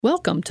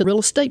Welcome to Real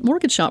Estate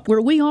Mortgage Shop, where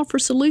we offer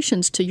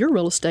solutions to your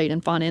real estate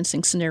and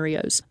financing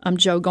scenarios. I'm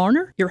Joe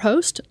Garner, your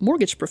host,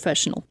 mortgage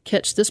professional.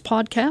 Catch this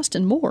podcast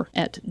and more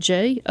at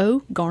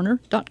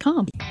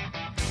jogarner.com.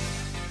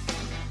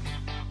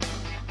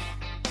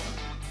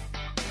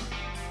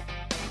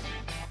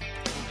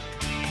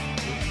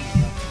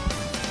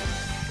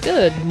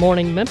 Good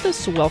morning,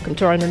 Memphis. Welcome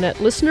to our internet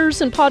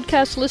listeners and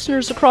podcast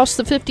listeners across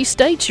the 50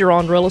 states. You're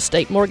on Real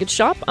Estate Mortgage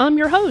Shop. I'm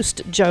your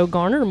host, Joe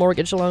Garner,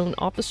 mortgage loan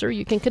officer.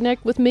 You can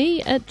connect with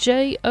me at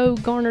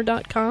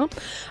jogarner.com.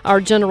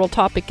 Our general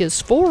topic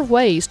is 4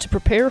 ways to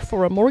prepare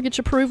for a mortgage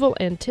approval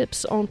and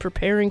tips on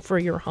preparing for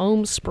your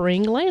home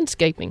spring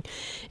landscaping.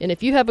 And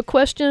if you have a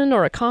question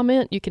or a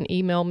comment, you can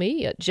email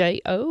me at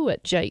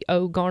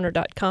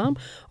jo@jogarner.com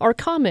or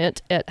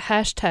comment at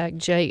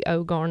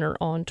 #JoGarner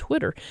on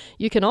Twitter.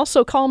 You can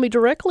also call me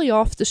directly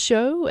off the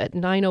show at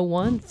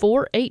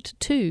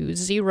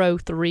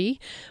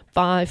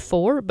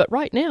 901-482-0354. But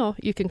right now,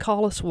 you can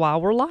call us while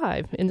we're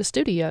live in the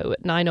studio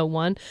at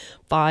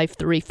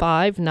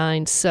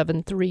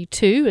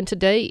 901-535-9732. And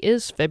today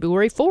is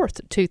February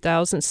 4th,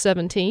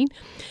 2017.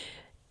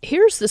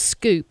 Here's the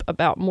scoop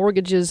about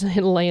mortgages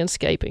and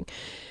landscaping.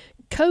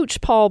 Coach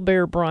Paul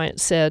Bear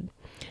Bryant said,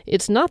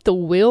 "It's not the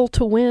will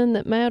to win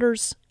that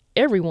matters.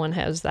 Everyone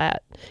has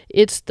that.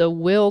 It's the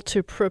will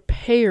to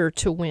prepare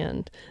to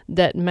win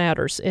that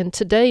matters." And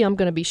today I'm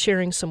going to be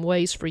sharing some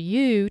ways for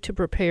you to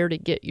prepare to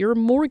get your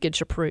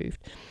mortgage approved.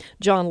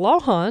 John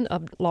Lawhon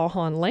of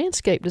Lawhon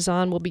Landscape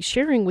Design will be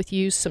sharing with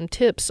you some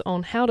tips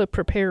on how to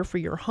prepare for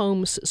your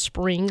home's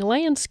spring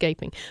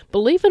landscaping.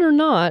 Believe it or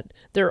not,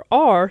 there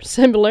are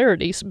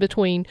similarities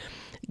between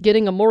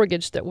getting a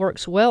mortgage that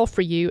works well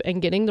for you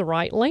and getting the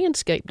right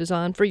landscape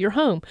design for your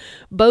home.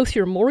 Both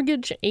your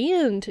mortgage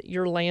and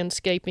your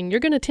landscaping you're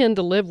going to tend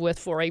to live with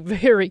for a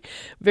very,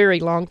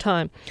 very long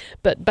time.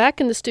 But back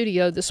in the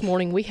studio this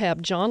morning, we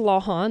have John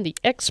Lawhon, the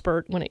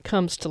expert when it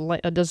comes to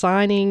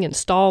designing,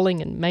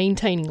 installing, and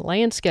maintaining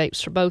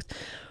landscapes for both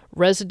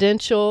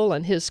residential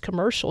and his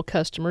commercial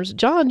customers.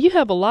 John, you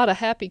have a lot of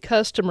happy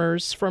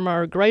customers from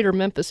our Greater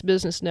Memphis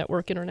Business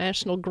Network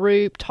International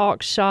Group,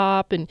 Talk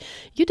Shop, and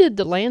you did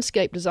the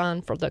landscape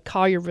design for the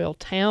Collierville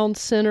Town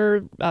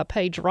Center,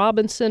 Page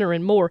Robbins Center,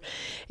 and more.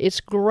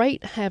 It's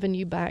great having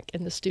you back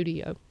in the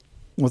studio.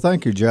 Well,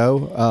 thank you,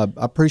 Joe. I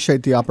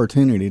appreciate the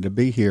opportunity to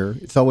be here.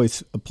 It's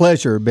always a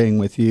pleasure being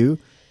with you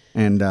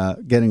and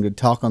getting to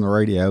talk on the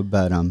radio,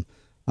 but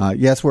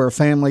yes, we're a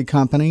family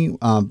company.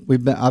 I've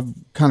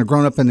kind of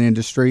grown up in the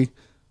industry.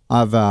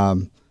 I've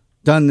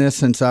done this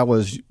since I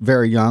was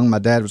very young. My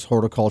dad was a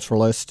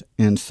horticulturalist,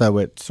 and so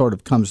it sort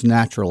of comes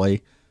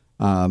naturally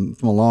from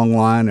a long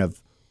line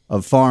of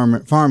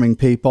farming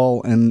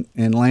people, and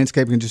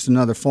landscaping is just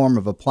another form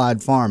of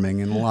applied farming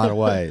in a lot of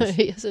ways.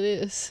 Yes, it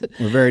is.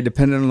 We're very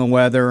dependent on the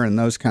weather and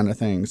those kind of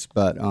things,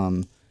 but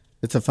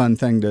it's a fun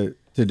thing to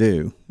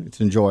do. It's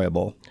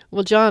enjoyable.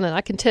 Well, John, and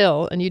I can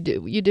tell, and you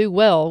do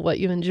well what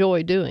you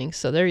enjoy doing,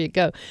 so there you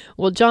go.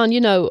 Well, John,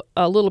 you know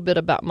a little bit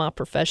about my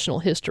professional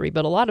history,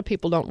 but a lot of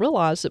people don't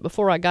realize that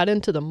before I got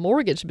into the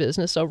mortgage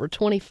business over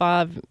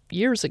 25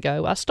 years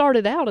ago, I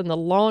started out in the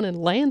lawn and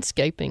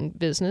landscaping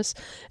business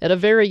at a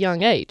very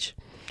young age.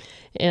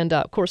 And,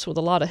 of course, with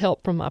a lot of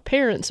help from my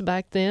parents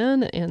back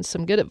then and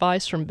some good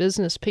advice from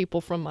business people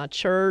from my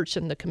church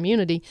and the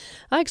community,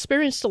 I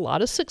experienced a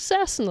lot of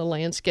success in the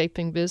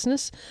landscaping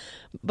business.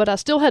 But I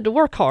still had to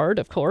work hard,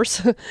 of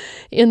course.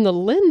 In the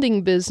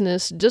lending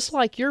business, just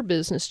like your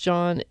business,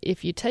 John,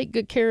 if you take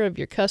good care of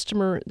your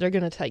customer, they're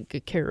going to take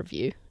good care of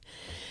you.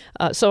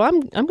 So I'm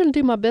going to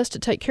do my best to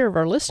take care of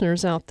our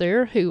listeners out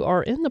there who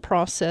are in the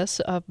process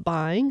of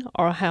buying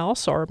a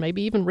house or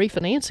maybe even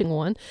refinancing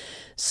one.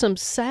 Some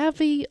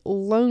savvy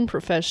loan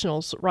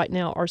professionals right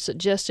now are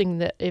suggesting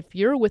that if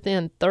you're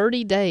within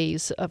 30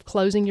 days of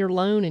closing your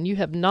loan and you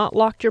have not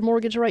locked your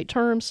mortgage rate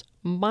terms,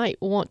 might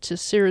want to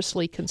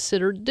seriously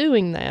consider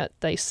doing that,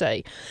 they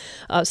say.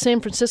 San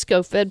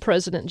Francisco Fed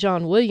President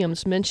John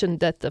Williams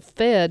mentioned that the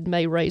Fed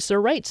may raise their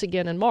rates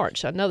again in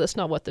March. I know that's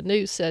not what the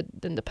news said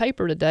in the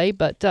paper today,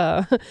 but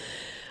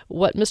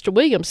what Mr.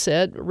 Williams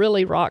said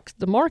really rocked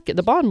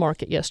the bond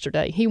market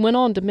yesterday. He went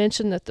on to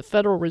mention that the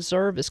Federal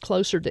Reserve is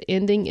closer to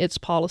ending its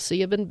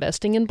policy of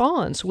investing in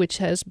bonds, which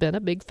has been a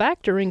big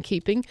factor in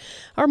keeping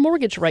our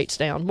mortgage rates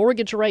down.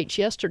 Mortgage rates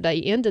yesterday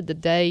ended the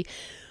day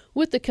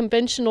with the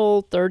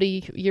conventional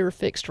 30-year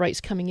fixed rates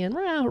coming in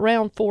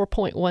around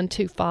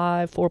 4.125,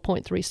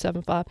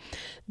 4.375.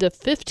 The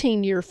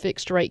 15-year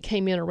fixed rate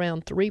came in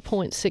around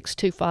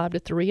 3.625 to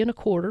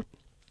 3.25.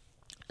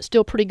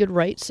 Still pretty good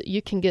rates.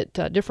 You can get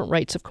different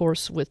rates, of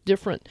course, with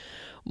different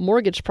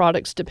mortgage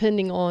products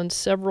depending on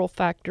several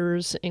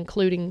factors,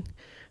 including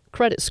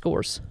credit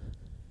scores.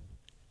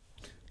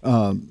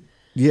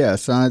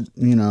 Yes,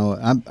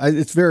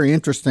 it's very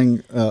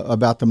interesting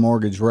about the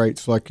mortgage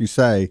rates. Like you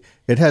say,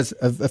 it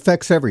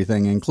affects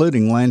everything,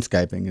 including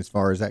landscaping, as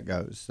far as that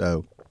goes.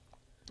 So,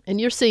 and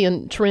you're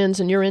seeing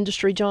trends in your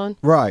industry, John,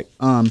 right?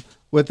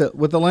 With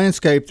the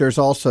landscape, there's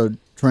also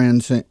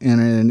trends,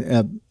 and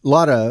a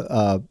lot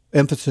of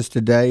emphasis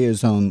today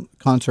is on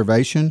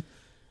conservation.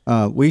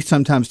 we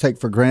sometimes take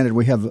for granted.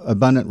 We have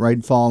abundant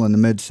rainfall in the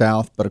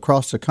Mid-South, but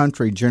across the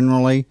country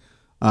generally,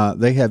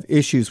 they have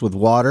issues with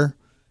water.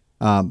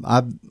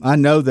 I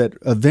know that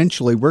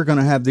eventually we're going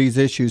to have these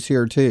issues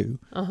here too.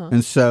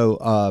 And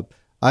so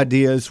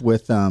ideas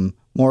with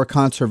more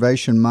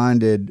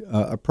conservation-minded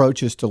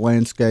approaches to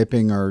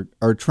landscaping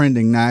are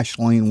trending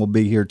nationally and will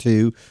be here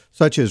too,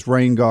 such as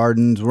rain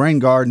gardens. Rain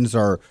gardens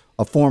are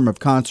a form of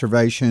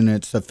conservation.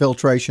 It's a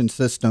filtration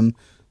system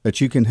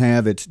that you can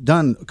have. It's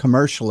done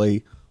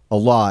commercially a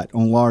lot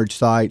on large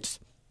sites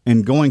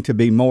and going to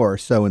be more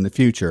so in the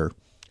future.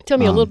 Tell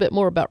me a little bit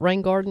more about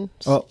rain gardens.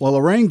 Well,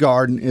 a rain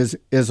garden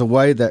is a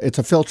way that it's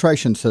a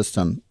filtration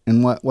system,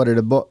 and what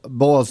it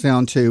boils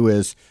down to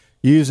is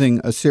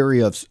using a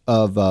series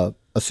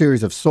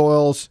of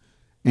soils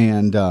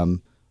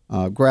and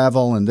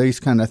gravel and these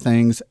kind of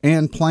things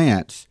and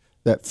plants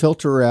that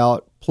filter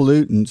out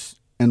pollutants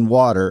and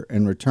water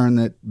and return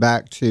it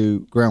back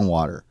to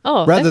groundwater,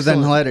 rather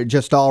than let it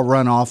just all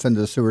run off into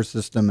the sewer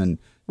system and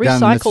down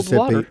the Mississippi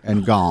water.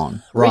 And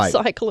gone. Right.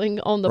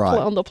 Recycling on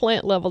the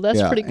plant level.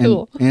 That's pretty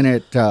cool. And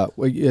it,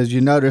 as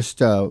you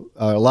noticed, a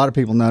lot of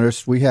people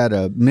noticed, we had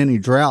a mini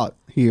drought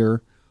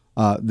here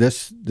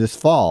this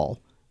fall.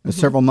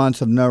 Several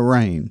months of no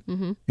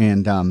rain.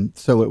 And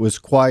so it was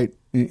quite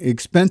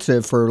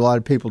expensive for a lot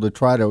of people to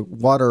try to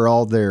water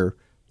all their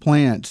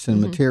plants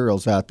and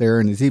materials out there,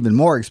 and it's even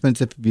more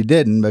expensive if you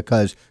didn't,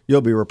 because you'll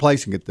be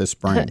replacing it this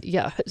spring.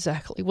 Yeah,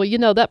 exactly.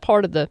 Well, that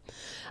part of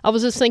I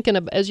was just thinking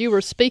of, as you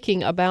were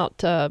speaking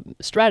about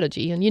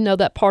strategy, and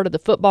that part of the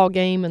football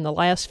game in the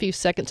last few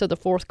seconds of the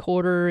fourth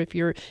quarter, if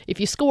you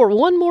score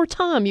one more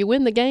time, you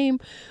win the game.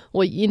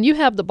 Well, and you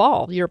have the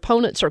ball. Your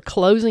opponents are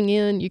closing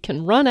in. You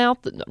can run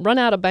out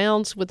of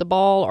bounds with the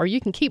ball, or you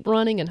can keep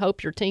running and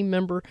hope your team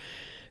member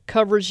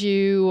covers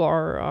you,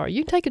 or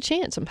you can take a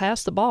chance and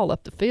pass the ball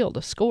up the field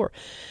to score.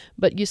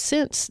 But you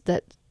sense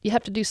that you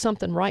have to do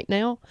something right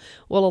now.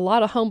 Well, a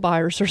lot of home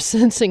buyers are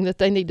sensing that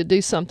they need to do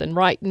something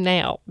right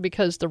now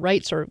because the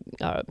rates are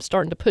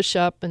starting to push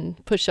up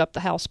the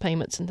house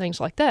payments and things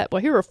like that.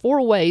 Well, here are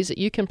 4 ways that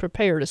you can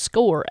prepare to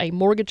score a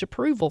mortgage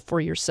approval for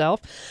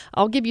yourself.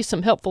 I'll give you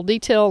some helpful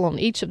detail on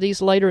each of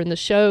these later in the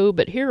show,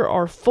 but here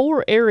are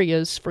 4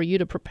 areas for you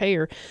to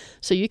prepare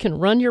so you can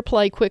run your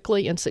play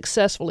quickly and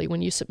successfully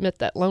when you submit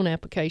that loan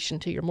application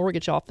to your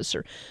mortgage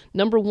officer.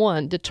 Number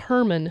 1,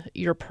 determine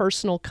your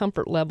personal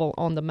comfort level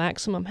on the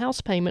maximum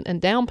house payment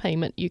and down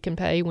payment you can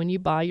pay when you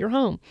buy your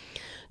home.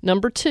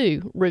 Number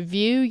 2,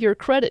 review your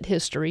credit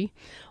history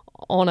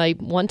on a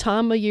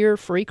one-time-a-year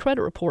free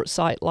credit report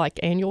site like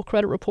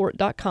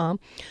annualcreditreport.com.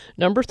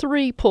 Number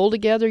 3, pull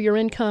together your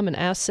income and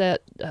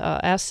asset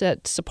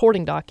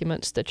supporting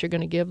documents that you're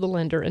going to give the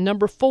lender. And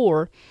number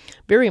 4,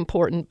 very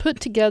important, put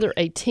together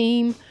a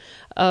team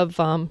of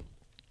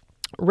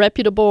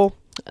reputable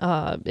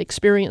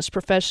experienced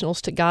professionals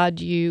to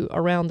guide you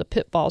around the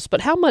pitfalls.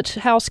 But how much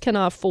house can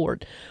I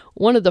afford?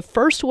 One of the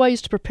first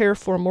ways to prepare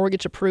for a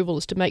mortgage approval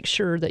is to make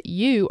sure that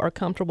you are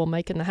comfortable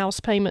making the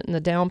house payment and the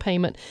down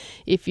payment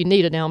if you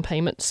need a down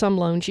payment. Some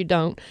loans you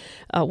don't.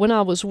 When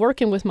I was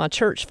working with my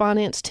church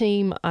finance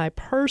team, I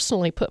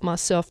personally put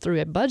myself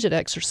through a budget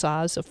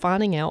exercise of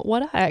finding out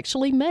what I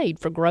actually made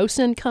for gross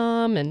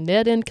income and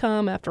net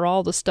income after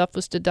all the stuff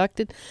was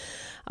deducted.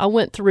 I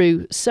went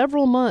through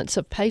several months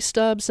of pay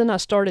stubs, and I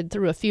started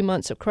through a few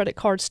months of credit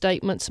card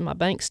statements and my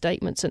bank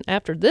statements. And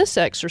after this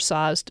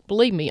exercise,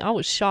 believe me, I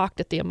was shocked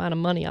at the amount of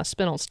money I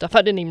spent on stuff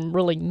I didn't even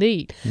really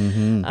need.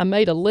 I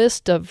made a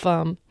list of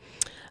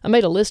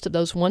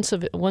those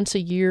once a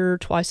year,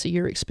 twice a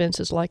year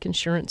expenses like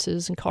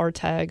insurances and car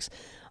tags.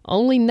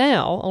 Only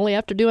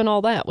after doing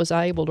all that, was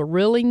I able to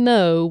really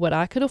know what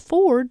I could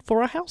afford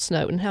for a house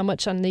note and how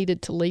much I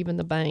needed to leave in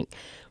the bank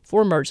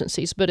for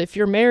emergencies. But if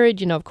you're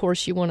married, of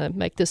course, you want to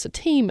make this a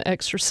team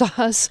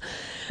exercise.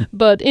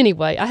 But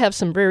anyway, I have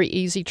some very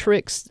easy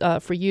tricks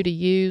for you to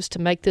use to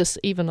make this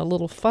even a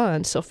little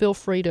fun. So feel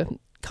free to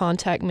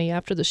contact me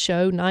after the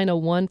show,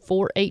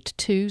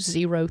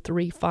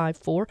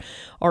 901-482-0354,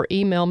 or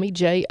email me,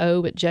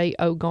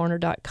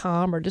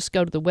 jo@jogarner.com, or just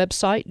go to the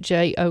website,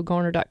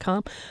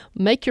 jogarner.com.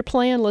 Make your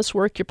plan. Let's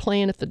work your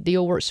plan if the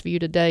deal works for you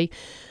today.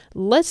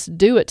 Let's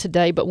do it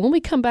today. But when we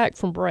come back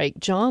from break,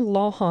 John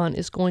Lawhon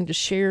is going to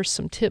share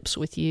some tips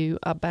with you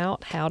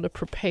about how to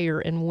prepare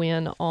and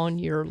win on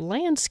your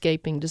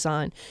landscaping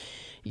design.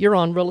 You're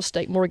on Real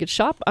Estate Mortgage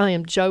Shop. I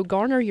am Jo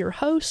Garner, your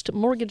host,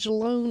 mortgage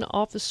loan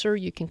officer.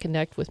 You can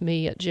connect with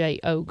me at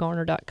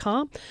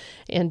jogarner.com.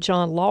 And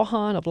John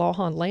Lawhon of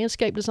Lawhon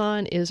Landscape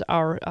Design is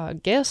our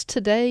guest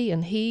today,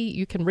 and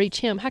you can reach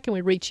him. How can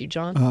we reach you,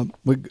 John?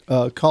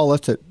 Call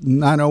us at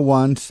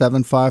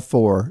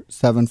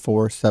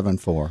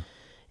 901-754-7474.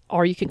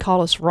 Or you can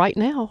call us right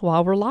now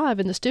while we're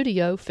live in the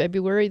studio,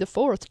 February the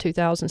 4th,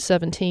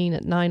 2017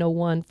 at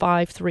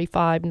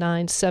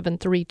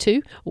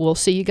 901-535-9732. We'll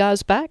see you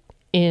guys back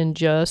in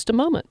just a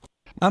moment.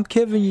 I'm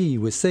Kevin Yee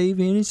with Save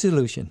Any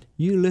Solution.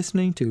 You're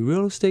listening to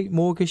Real Estate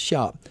Mortgage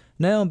Shop.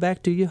 Now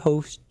back to your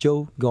host,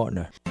 Jo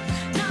Garner.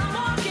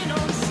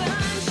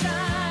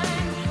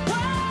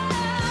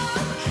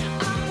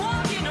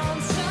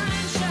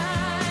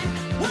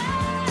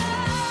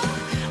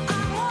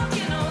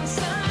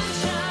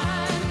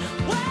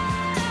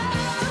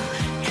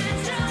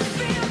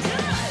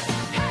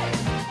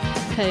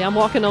 Hey, I'm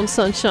walking on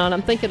sunshine.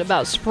 I'm thinking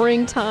about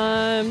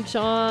springtime,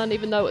 John,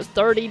 even though it's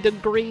 30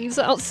 degrees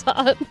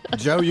outside.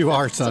 Joe, you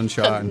are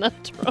sunshine.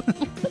 Conundrum.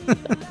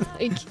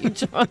 Thank you,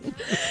 John.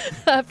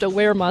 I have to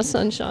wear my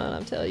sunshine,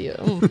 I tell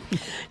you.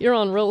 You're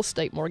on Real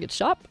Estate Mortgage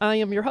Shop. I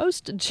am your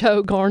host,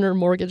 Joe Garner,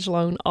 Mortgage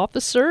Loan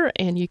Officer,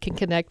 and you can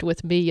connect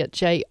with me at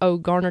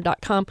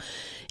jogarner.com.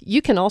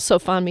 You can also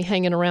find me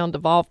hanging around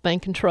Devolve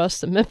Bank and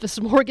Trust, the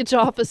Memphis mortgage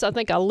office. I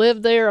think I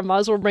live there. I might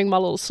as well bring my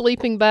little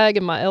sleeping bag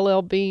and my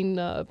LL Bean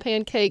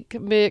pancake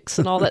mix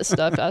and all that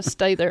stuff. I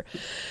stay there.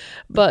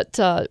 But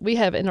we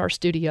have in our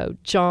studio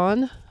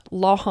John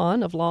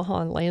Lawhon of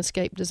Lawhon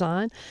Landscape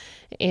Design.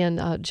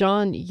 And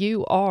John,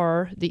 you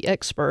are the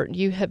expert.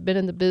 You have been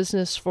in the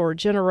business for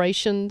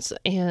generations,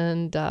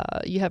 and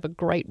you have a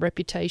great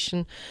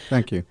reputation.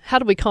 Thank you. How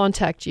do we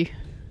contact you?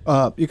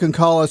 You can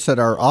call us at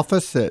our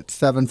office at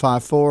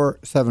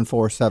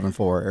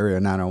 754-7474, area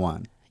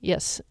 901.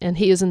 Yes, and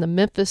he is in the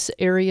Memphis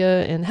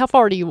area. And how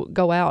far do you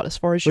go out as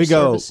far as your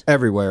service? We go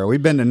everywhere.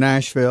 We've been to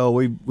Nashville.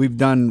 We've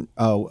done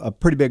a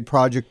pretty big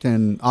project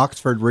in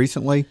Oxford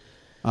recently.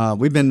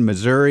 We've been to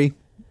Missouri.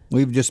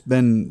 We've just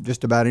been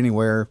just about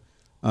anywhere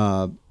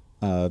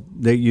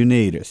that you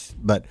need us.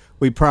 But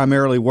we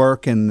primarily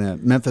work in the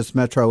Memphis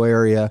metro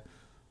area.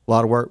 A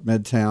lot of work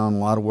Midtown, a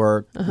lot of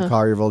work in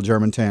Collierville,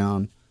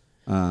 Germantown,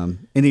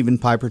 and even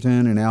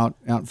Piperton and out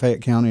in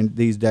Fayette County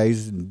these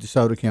days, in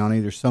DeSoto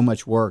County. There's so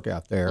much work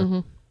out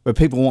there. But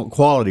people want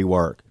quality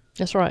work.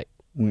 That's right.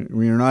 When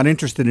you're not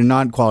interested in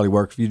non-quality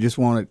work, if you just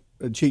want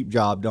a cheap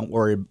job, don't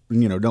worry.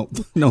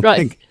 Don't Right.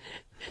 think.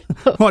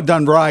 Well,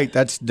 done right,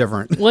 that's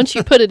different. Once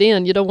you put it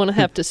in, you don't want to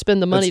have to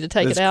spend the money to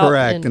take it out. That's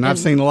correct, and I've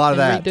seen a lot of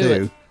that too.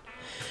 It.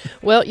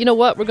 Well, you know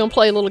what? We're going to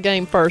play a little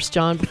game first,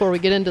 John, before we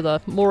get into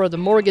the more of the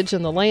mortgage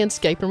and the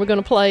landscape. And we're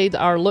going to play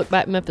our Look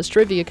Back Memphis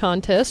Trivia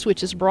Contest,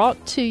 which is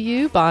brought to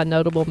you by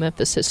notable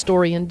Memphis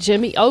historian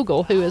Jimmy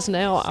Ogle, who is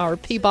now our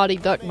Peabody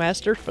Duck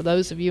Master. For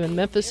those of you in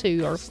Memphis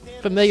who are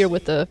familiar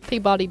with the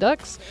Peabody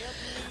Ducks,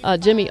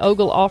 Jimmy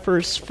Ogle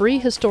offers free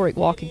historic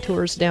walking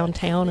tours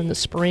downtown in the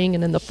spring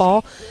and in the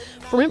fall.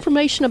 For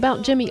information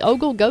about Jimmy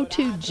Ogle, go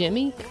to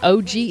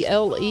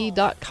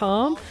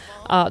jimmyogle.com.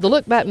 The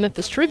Look Back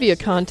Memphis Trivia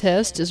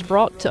Contest is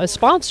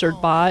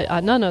sponsored by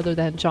none other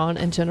than John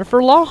and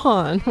Jennifer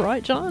Lawhon.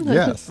 Right, John?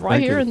 Yes.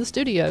 Right here in the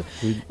studio.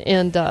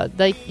 And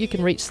you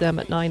can reach them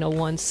at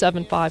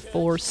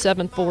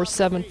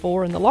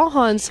 901-754-7474. And the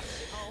Lawhons,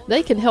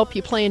 they can help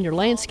you plan your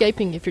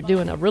landscaping if you're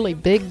doing a really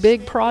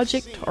big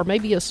project or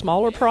maybe a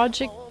smaller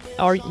project.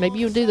 Or maybe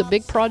you do the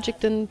big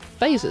project in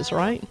phases,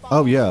 right?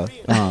 Oh, yeah.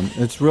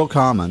 It's real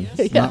common.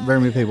 Yeah. Not very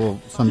many people.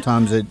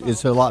 Sometimes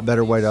it's a lot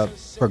better way to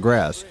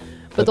progress.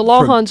 But the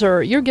Lawhons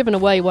you're giving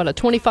away, a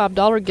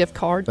 $25 gift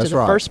card to That's the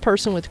right. first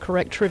person with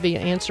correct trivia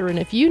answer. And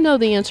if you know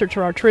the answer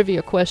to our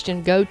trivia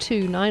question, go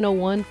to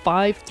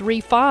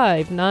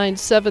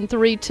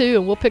 901-535-9732,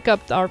 and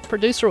our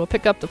producer will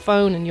pick up the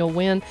phone, and you'll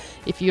win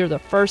if you're the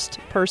first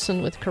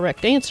person with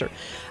correct answer.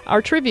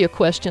 Our trivia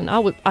question, I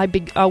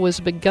was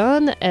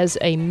begun as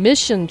a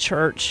mission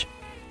church.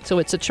 So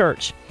it's a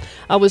church.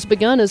 I was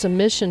begun as a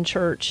mission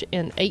church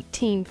in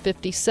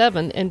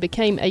 1857 and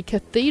became a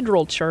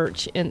cathedral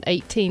church in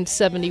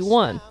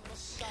 1871.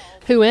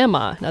 Who am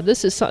I? Now,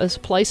 this is a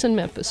place in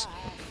Memphis.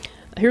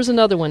 Here's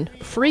another one.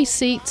 Free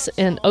seats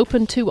and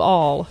open to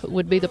all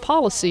would be the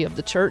policy of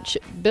the church,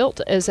 built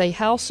as a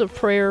house of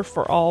prayer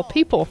for all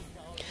people.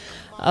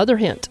 Other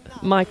hint,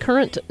 my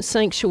current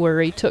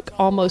sanctuary took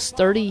almost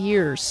 30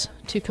 years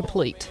to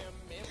complete.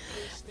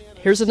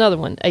 Here's another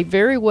one. A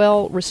very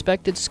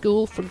well-respected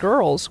school for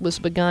girls was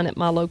begun at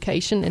my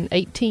location in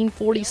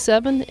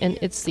 1847, and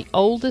it's the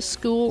oldest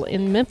school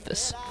in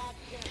Memphis.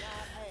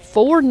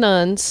 4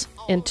 nuns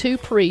and 2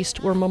 priests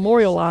were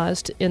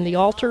memorialized in the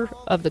altar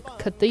of the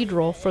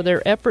cathedral for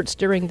their efforts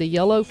during the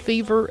yellow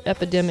fever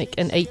epidemic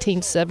in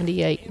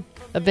 1878,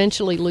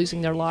 eventually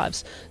losing their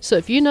lives. So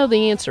if you know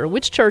the answer,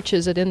 which church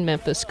is it in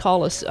Memphis,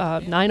 call us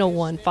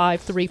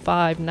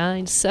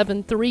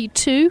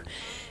 901-535-9732.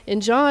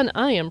 And John,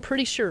 I am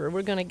pretty sure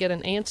we're going to get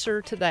an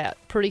answer to that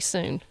pretty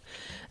soon.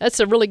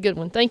 That's a really good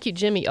one. Thank you,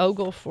 Jimmy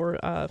Ogle, for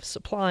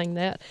supplying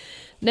that.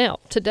 Now,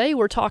 today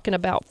we're talking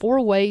about 4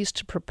 ways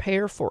to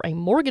prepare for a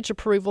mortgage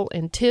approval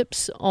and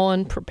tips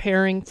on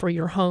preparing for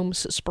your home's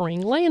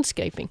spring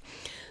landscaping.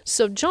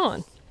 So,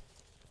 John,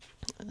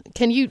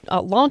 can you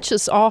launch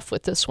us off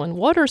with this one?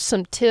 What are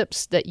some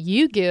tips that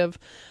you give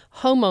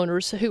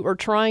homeowners who are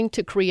trying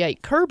to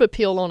create curb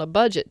appeal on a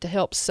budget to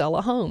help sell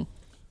a home?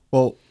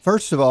 Well,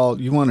 first of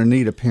all, you want a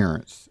neat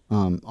appearance.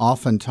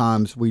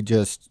 Oftentimes we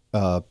just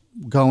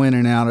go in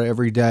and out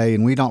every day,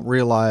 and we don't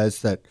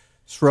realize that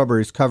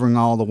shrubbery is covering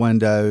all the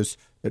windows,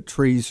 that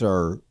trees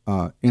are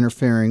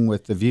interfering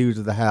with the views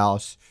of the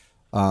house.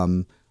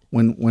 When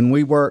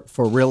we work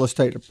for real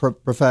estate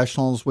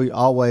professionals, we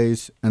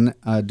always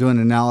do an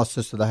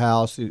analysis of the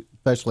house,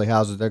 especially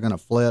houses they're going to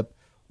flip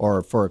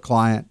or for a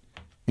client.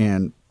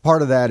 And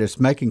part of that is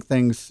making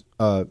things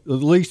at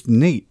least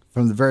neat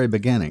from the very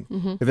beginning.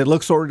 Mm-hmm. If it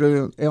looks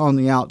orderly on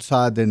the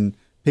outside, then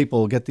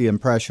people get the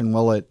impression,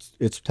 well,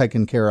 it's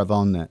taken care of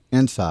on the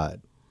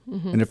inside.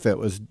 And if it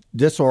was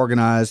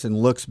disorganized and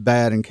looks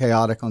bad and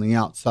chaotic on the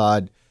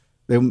outside,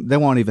 they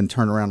won't even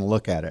turn around and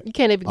look at it. You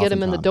can't even get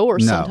them in the door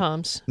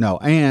sometimes. No,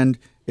 and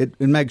it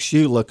makes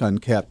you look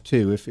unkept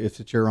too if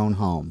it's your own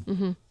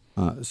home.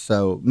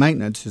 So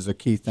maintenance is a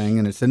key thing,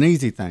 and it's an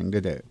easy thing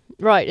to do.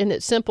 Right, and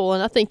it's simple.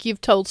 And I think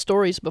you've told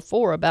stories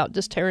before about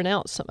just tearing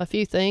out a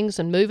few things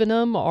and moving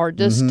them, or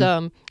just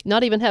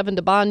not even having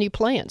to buy new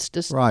plants.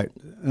 Just right.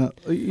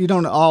 You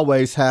don't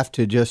always have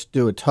to just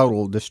do a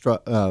total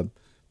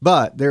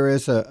but there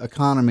is an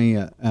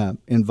economy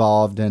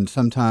involved, and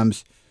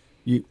sometimes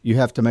you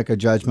have to make a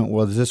judgment.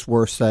 Well, is this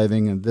worth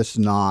saving, and this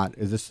not?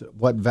 Is this,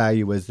 what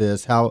value is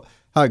this? How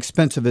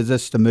expensive is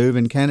this to move,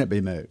 and can it be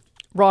moved?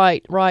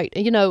 Right.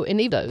 And, and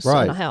need those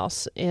in a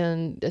house,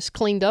 and it's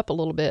cleaned up a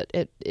little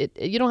bit.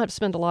 You don't have to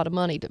spend a lot of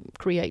money to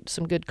create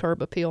some good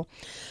curb appeal.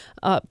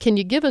 Can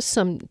you give us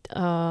some?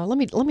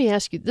 Let me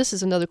ask you. This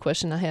is another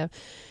question I have.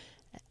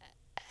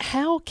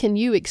 How can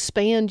you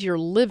expand your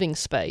living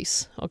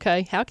space?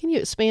 Okay, how can you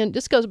expand?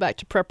 This goes back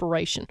to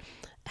preparation.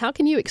 How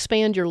can you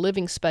expand your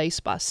living space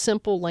by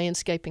simple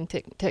landscaping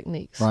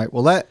techniques? Right.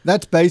 Well,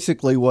 that's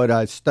basically what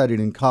I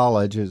studied in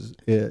college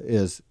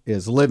is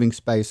living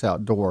space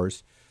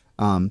outdoors.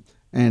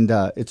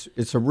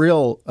 It's a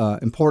real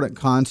important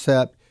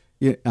concept.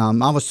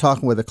 I was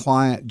talking with a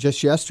client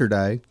just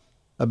yesterday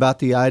about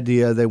the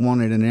idea they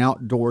wanted an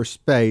outdoor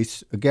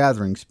space, a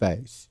gathering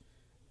space,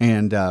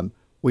 and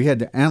we had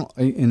to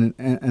an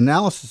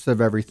analysis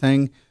of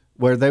everything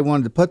where they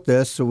wanted to put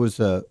this. It was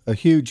a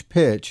huge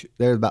pitch.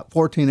 There's about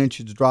 14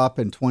 inches drop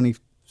and 20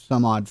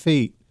 some odd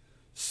feet.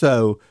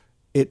 So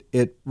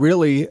it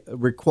really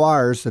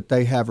requires that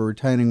they have a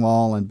retaining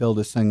wall and build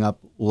this thing up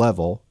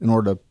level in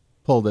order to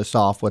pull this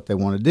off, what they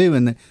want to do,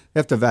 and they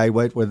have to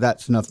evaluate whether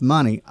that's enough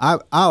money. I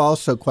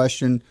also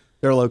question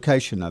their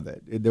location of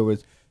it. There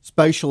was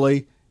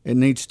spatially, it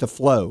needs to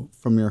flow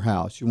from your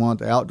house. You want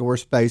the outdoor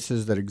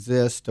spaces that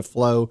exist to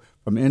flow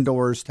from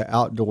indoors to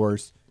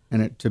outdoors,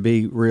 and it to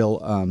be real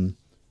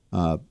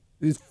a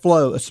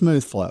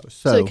smooth flow.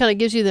 So it kind of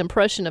gives you the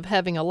impression of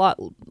having a lot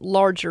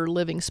larger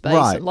living space,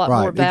 a lot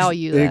more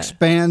value. It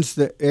expands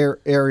the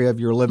area of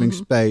your living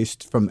space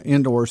from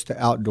indoors to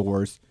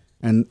outdoors.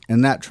 And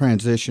that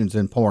transition's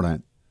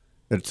important.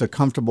 It's a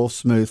comfortable,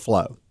 smooth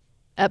flow.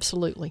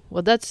 Absolutely.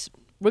 Well,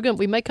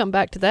 we may come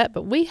back to that,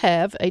 but we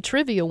have a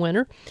trivia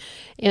winner.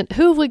 And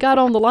who have we got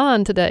on the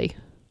line today?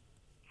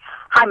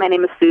 Hi, my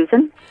name is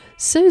Susan.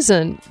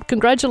 Susan,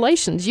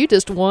 congratulations. You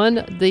just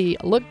won the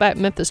Look Back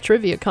Memphis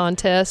Trivia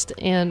Contest.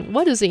 And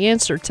what is the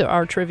answer to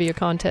our trivia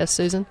contest,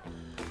 Susan?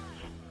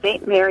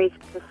 St. Mary's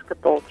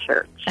Episcopal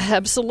Church.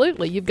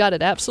 Absolutely. You've got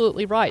it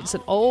absolutely right. It's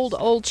an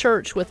old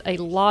church with a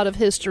lot of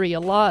history,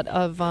 a lot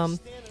of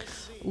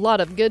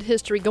good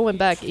history going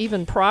back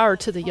even prior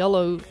to the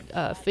yellow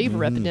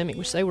fever epidemic,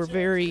 which they were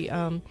very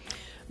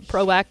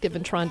proactive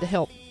in trying to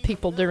help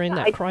people during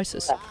that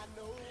crisis.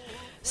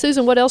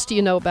 Susan, what else do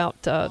you know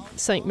about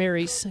St.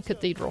 Mary's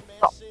Cathedral?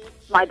 Well,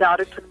 my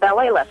daughter took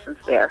ballet lessons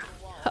there.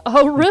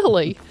 Oh,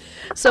 really?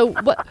 So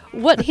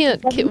what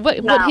hint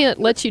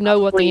lets you know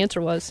what the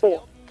answer was?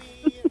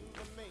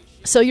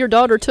 So your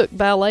daughter took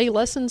ballet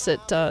lessons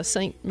at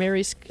St.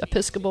 Mary's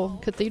Episcopal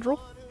Cathedral?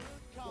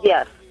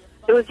 Yes.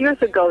 It was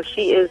years ago.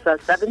 She is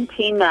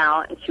 17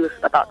 now, and she was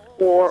about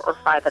 4 or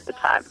 5 at the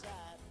time.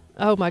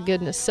 Oh, my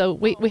goodness. So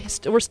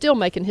we're still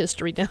making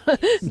history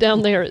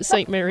down there at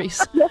St.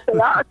 Mary's. Yes, we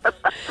are.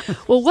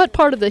 Well, what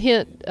part of the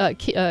hint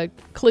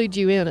clued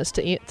you in as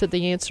to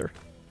the answer?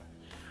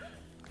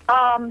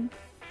 Wow.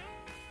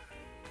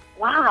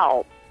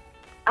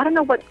 I don't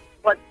know what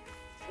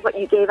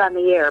you gave on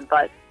the air,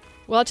 but...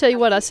 Well, I'll tell you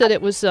what. I said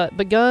it was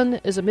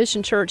begun as a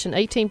mission church in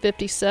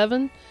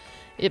 1857.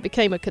 It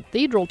became a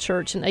cathedral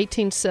church in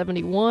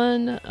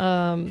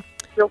 1871.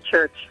 Real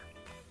church.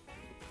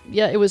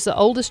 Yeah, it was the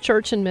oldest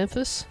church in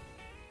Memphis.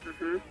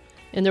 Mm-hmm.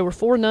 And there were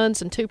 4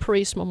 nuns and 2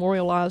 priests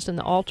memorialized in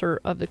the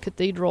altar of the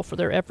cathedral for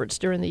their efforts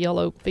during the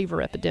yellow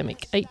fever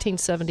epidemic,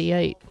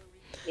 1878.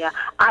 Yeah,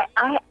 I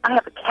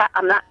have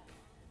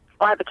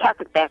I have a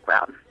Catholic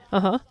background.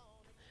 Uh-huh.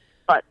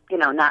 But,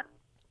 not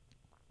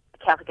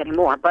Catholic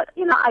anymore. But,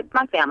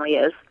 my family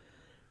is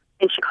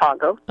in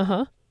Chicago.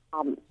 Uh-huh.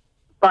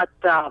 But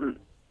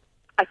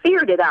I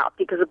figured it out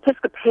because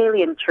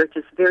Episcopalian church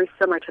is very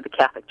similar to the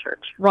Catholic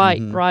Church.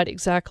 Right, right,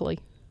 exactly.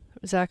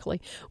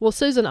 Well,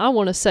 Susan, I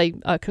want to say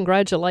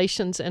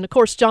congratulations. And, of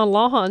course, John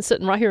Lawhon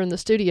sitting right here in the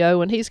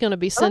studio, and he's going to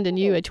be sending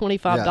you a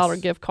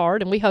 $25 gift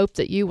card. And we hope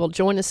that you will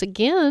join us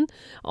again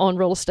on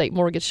Real Estate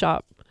Mortgage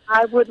Shop.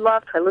 I would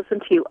love to listen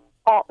to you.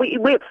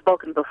 We have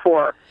spoken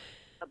before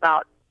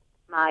about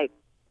my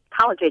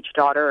college-age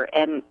daughter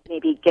and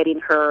maybe getting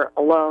her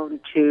a loan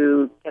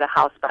to get a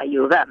house by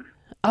U of M.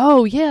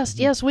 Oh,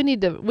 yes. We need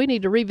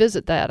to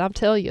revisit that. I'll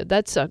tell you,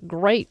 that's a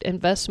great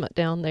investment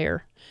down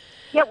there.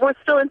 Yeah, we're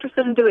still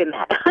interested in doing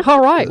that.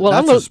 All right. Well,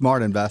 that's a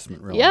smart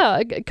investment, really.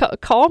 Yeah,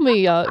 call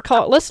me.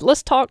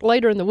 Let's talk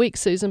later in the week,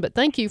 Susan. But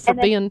thank you for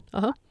being.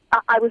 I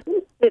was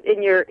interested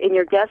in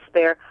your guest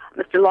there,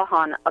 Mr.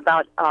 Lawhon,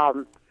 about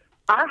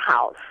our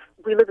house.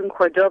 We live in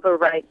Cordova,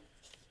 right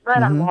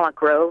right on Walnut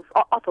Grove,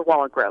 off of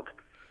Walnut Grove.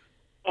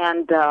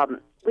 And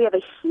we have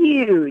a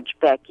huge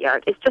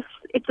backyard. It's just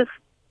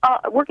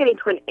we're getting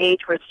to an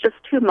age where it's just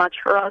too much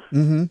for us.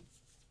 Mm-hmm.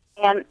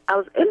 And I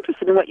was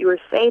interested in what you were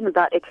saying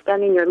about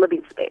extending your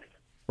living space.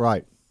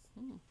 Right.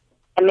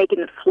 And making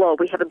it flow.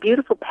 We have a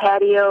beautiful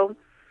patio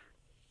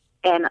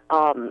and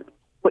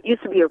what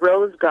used to be a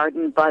rose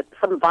garden, but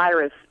some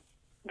virus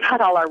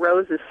got all our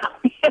roses, so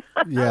we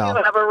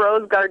don't have a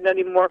rose garden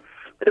anymore.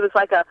 But it was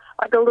like a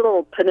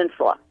little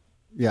peninsula.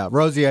 Yeah,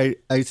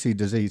 Roseaceae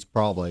disease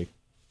probably.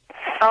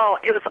 Oh,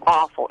 it was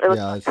awful. It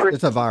was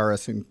it's a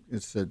virus, and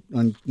it's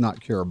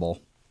not curable.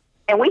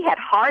 And we had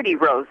hardy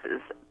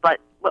roses, but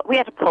we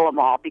had to pull them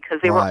all because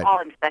they were all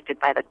infected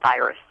by the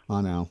virus.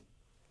 I know.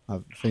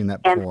 I've seen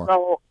that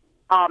before.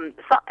 And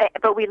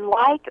but we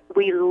love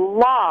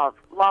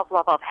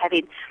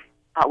having.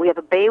 We have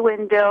a bay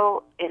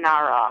window in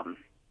our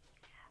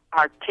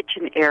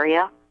kitchen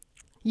area.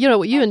 You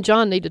know, you and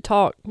John need to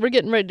talk. We're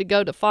getting ready to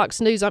go to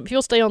Fox News. If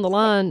you'll stay on the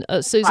line,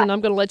 Susan,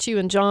 I'm going to let you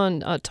and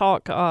John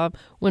talk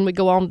when we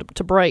go on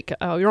to break.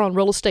 You're on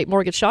Real Estate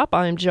Mortgage Shop.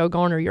 I am Joe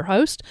Garner, your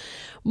host,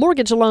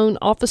 mortgage loan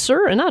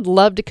officer, and I'd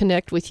love to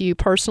connect with you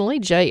personally,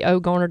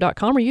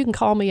 jogarner.com, or you can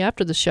call me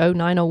after the show,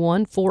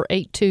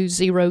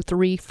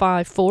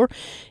 901-482-0354.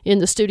 In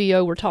the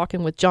studio, we're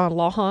talking with John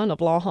Lawhon of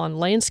Lawhon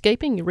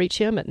Landscaping. You reach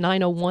him at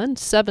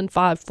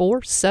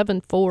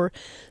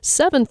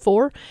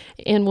 901-754-7474.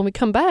 And when we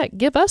come back,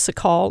 give us a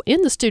call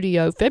in the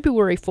studio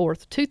February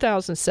 4th,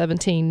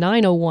 2017,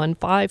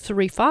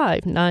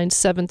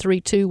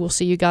 901-535-9732. We'll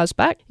see you guys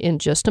back in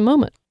just a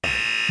moment.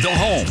 The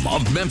home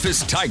of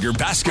Memphis Tiger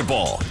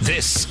basketball.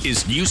 This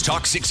is News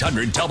Talk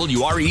 600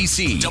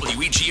 WREC,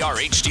 WEGR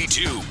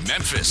HD2,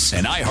 Memphis,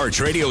 an iHeart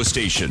radio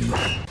station.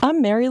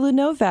 I'm Mary Lou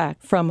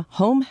Novak from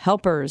Home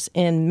Helpers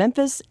in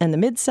Memphis and the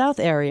Mid-South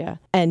area,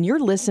 and you're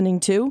listening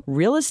to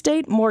Real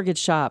Estate Mortgage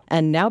Shop.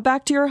 And now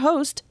back to your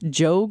host,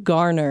 Joe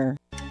Garner.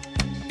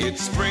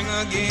 It's spring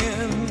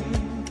again.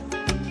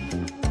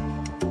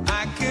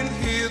 I can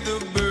hear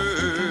the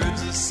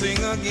birds sing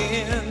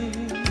again.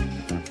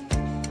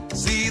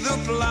 See the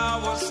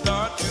flowers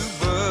start to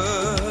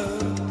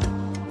bud.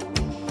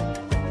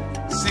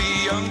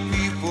 See young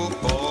people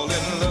fall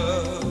in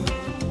love.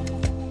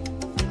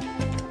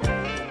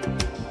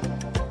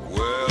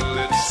 Well,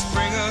 it's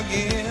spring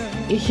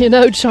again. You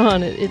know,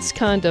 John, it's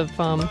kind of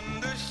funny.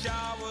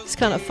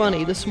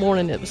 This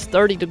morning it was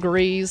 30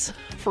 degrees,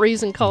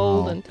 freezing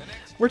cold, and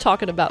we're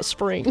talking about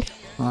spring.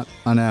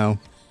 I know.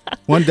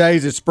 One day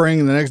it's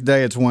spring, and the next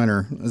day it's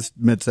winter. It's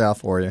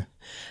Mid-South for you.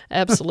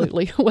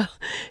 Absolutely. Well,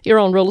 you're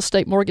on Real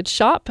Estate Mortgage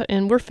Shop,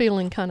 and we're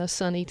feeling kind of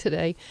sunny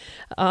today.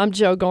 I'm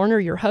Joe Garner,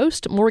 your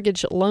host,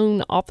 mortgage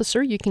loan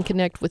officer. You can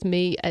connect with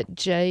me at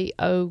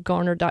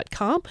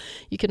jogarner.com.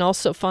 You can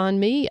also find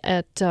me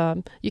at,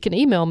 you can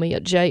email me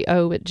at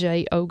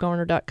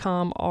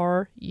jo@jogarner.com,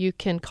 or you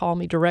can call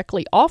me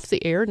directly off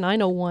the air,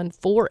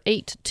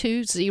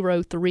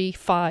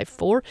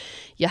 901-482-0354.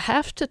 You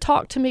have to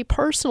talk to me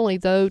personally,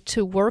 though,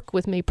 to work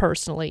with me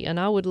personally, and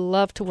I would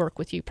love to work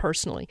with you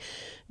personally.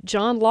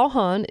 John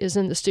Lawhon is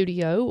in the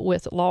studio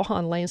with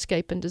Lawhon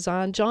Landscape and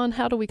Design. John,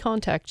 how do we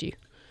contact you? You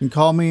can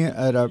call me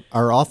at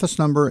our office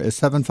number is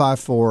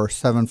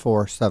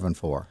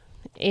 754-7474.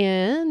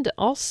 And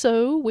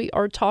also, we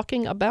are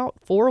talking about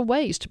 4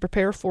 ways to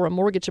prepare for a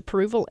mortgage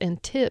approval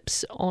and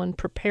tips on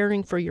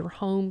preparing for your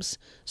home's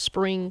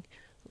spring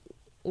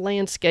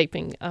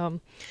landscaping.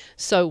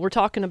 So we've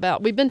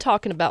been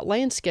talking about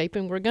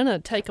landscaping. We're going to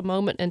take a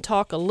moment and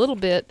talk a little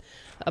bit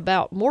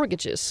about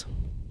mortgages.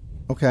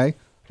 Okay.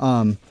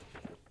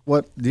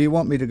 What do you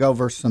want me to go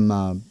over some?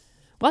 Well,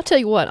 I'll tell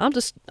you what. I'm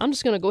just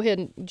going to go ahead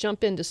and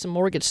jump into some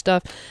mortgage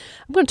stuff.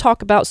 I'm going to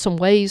talk about some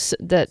ways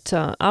that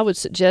I would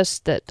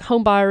suggest that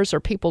home buyers or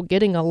people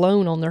getting a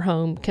loan on their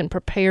home can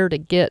prepare to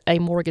get a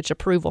mortgage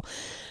approval.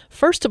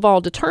 First of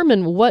all,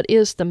 determine what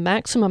is the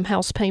maximum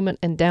house payment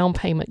and down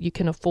payment you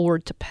can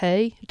afford to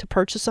pay to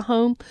purchase a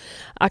home.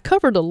 I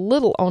covered a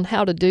little on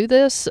how to do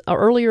this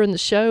earlier in the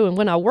show, and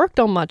when I worked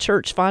on my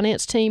church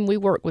finance team, we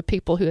worked with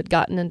people who had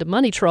gotten into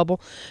money trouble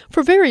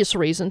for various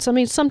reasons. I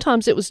mean,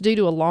 sometimes it was due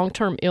to a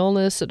long-term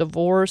illness, a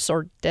divorce,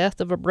 or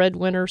death of a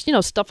breadwinner,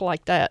 stuff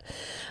like that.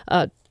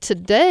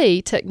 Today,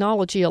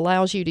 technology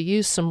allows you to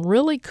use some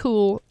really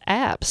cool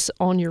apps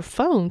on your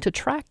phone to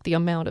track the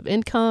amount of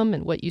income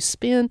and what you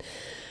spend.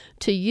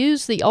 To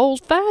use the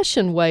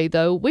old-fashioned way,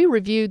 though, we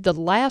reviewed the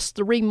last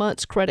 3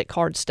 months' credit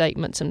card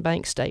statements and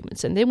bank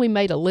statements, and then we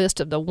made a list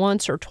of the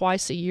once or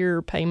twice a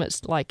year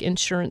payments like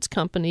insurance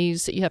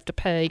companies that you have to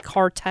pay,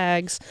 car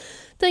tags,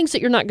 things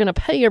that you're not going to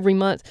pay every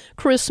month,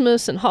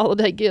 Christmas and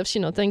holiday gifts,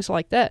 things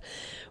like that.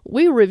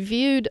 We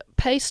reviewed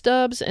pay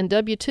stubs and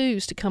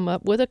W-2s to come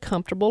up with a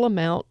comfortable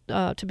amount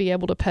to be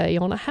able to pay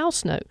on a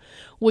house note.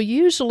 Well,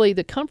 usually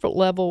the comfort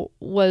level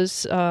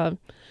was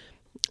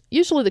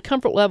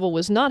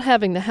not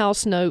having the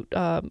house note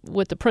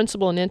with the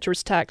principal and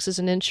interest, taxes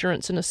and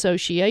insurance and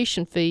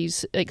association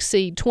fees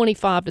exceed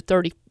 25 to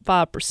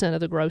 35%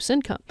 of the gross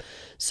income.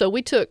 So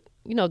we took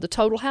the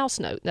total house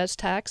note. That's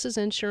taxes,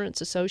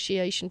 insurance,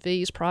 association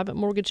fees, private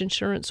mortgage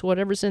insurance,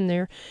 whatever's in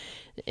there.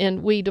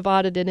 And we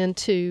divided it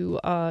into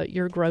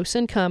your gross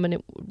income.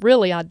 And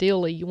really,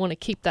 ideally, you want to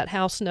keep that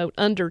house note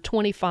under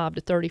 25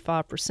 to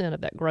 35%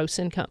 of that gross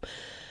income.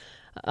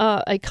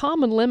 A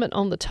common limit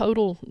on the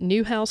total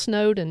new house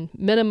note and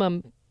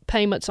minimum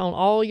payments on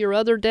all your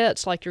other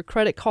debts, like your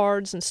credit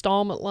cards,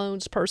 installment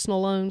loans,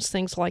 personal loans,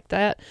 things like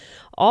that,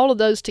 all of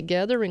those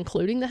together,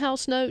 including the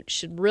house note,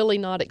 should really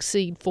not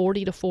exceed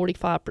 40 to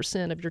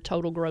 45% of your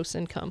total gross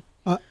income.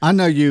 I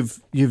know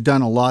you've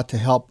done a lot to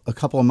help a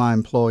couple of my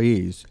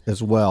employees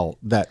as well.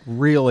 That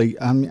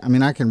really, I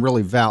mean, I can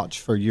really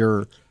vouch for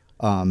your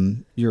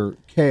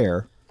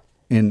care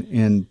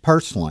in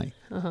personally,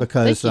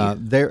 because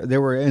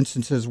there were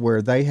instances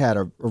where they had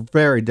a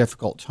very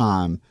difficult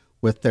time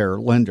with their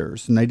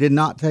lenders, and they did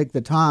not take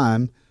the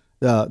time.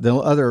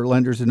 The other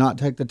lenders did not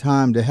take the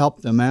time to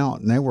help them out,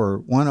 and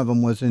one of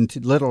them was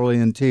literally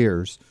in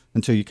tears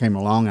until you came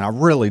along. And I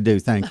really do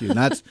thank you.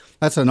 And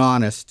that's an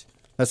honest.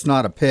 That's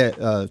not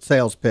a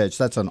sales pitch.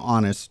 That's an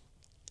honest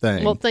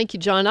thing. Well, thank you,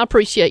 John. I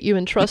appreciate you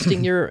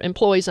entrusting your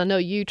employees. I know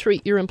you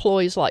treat your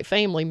employees like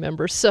family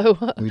members, so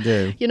we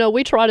do.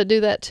 We try to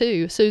do that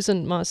too.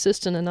 Susan, my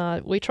assistant, and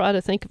I, we try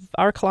to think of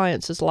our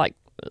clients as like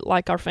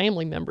our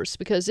family members,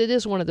 because it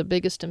is one of the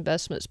biggest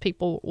investments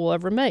people will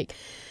ever make.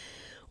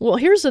 Well,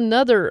 there's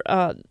another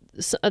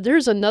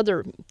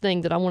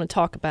thing that I want to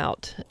talk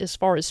about as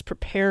far as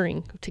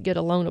preparing to get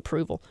a loan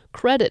approval.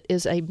 Credit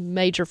is a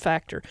major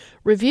factor.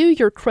 Review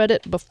your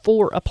credit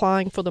before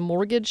applying for the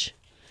mortgage.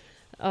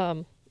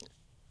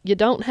 You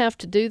don't have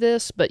to do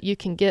this, but you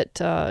can get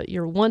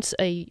your once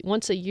a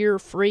year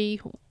free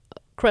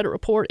credit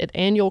report at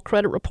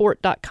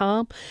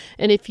annualcreditreport.com.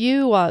 And if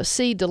you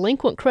see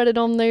delinquent credit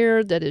on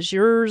there that is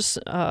yours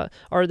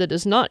or that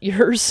is not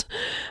yours,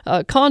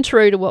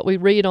 contrary to what we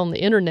read on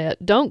the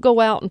internet, don't go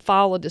out and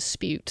file a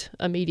dispute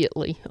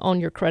immediately on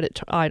your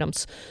credit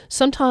items.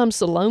 Sometimes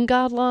the loan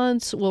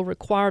guidelines will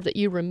require that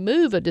you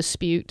remove a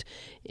dispute,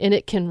 and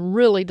it can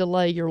really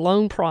delay your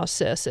loan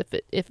process if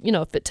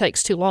it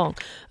takes too long.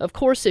 Of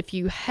course, if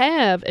you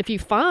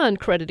find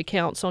credit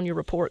accounts on your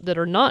report that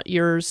are not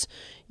yours,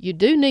 you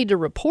do need to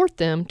report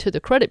them to the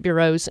credit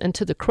bureaus and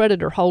to the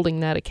creditor holding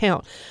that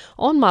account.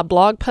 On my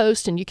blog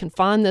post, and you can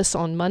find this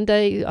on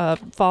Monday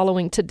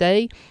following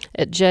today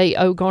at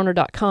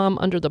jogarner.com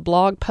under the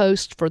blog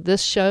post for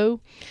this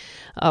show,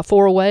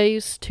 4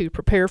 ways to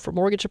prepare for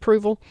mortgage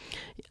approval.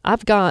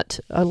 I've got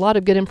a lot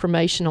of good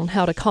information on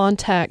how to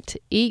contact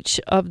each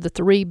of the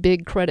 3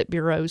 big credit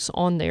bureaus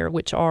on there,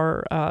 which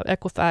are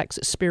Equifax,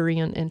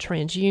 Experian, and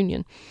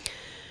TransUnion.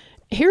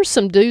 Here's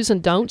some do's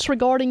and don'ts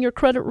regarding your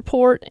credit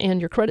report and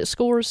your credit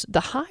scores.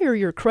 The higher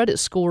your credit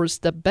scores,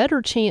 the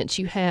better chance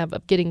you have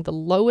of getting the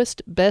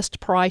lowest, best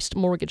priced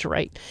mortgage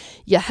rate.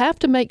 You have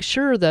to make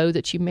sure, though,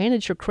 that you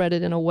manage your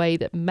credit in a way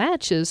that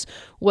matches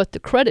what the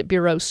credit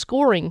bureau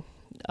scoring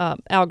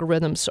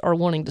algorithms are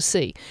wanting to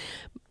see.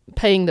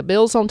 Paying the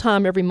bills on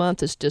time every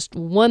month is just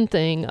one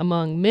thing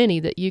among many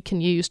that you can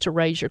use to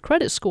raise your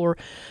credit score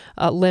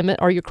limit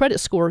or your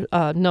credit score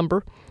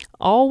number.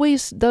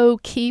 Always, though,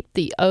 keep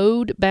the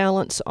owed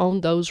balance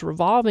on those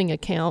revolving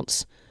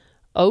accounts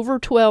over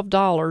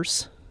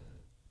 $12,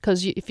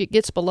 because if it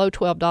gets below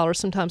 $12,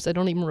 sometimes they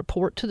don't even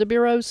report to the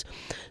bureaus.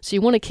 So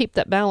you want to keep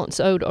that balance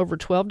owed over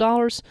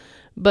 $12,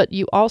 but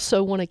you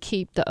also want to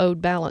keep the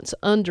owed balance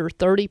under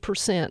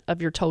 30%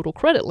 of your total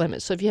credit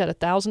limit. So if you had a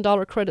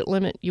 $1,000 credit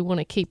limit, you want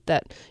to keep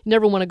that. You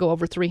never want to go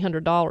over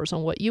 $300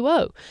 on what you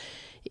owe.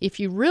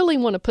 If you really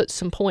want to put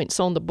some points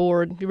on the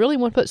board, you really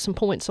want to put some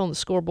points on the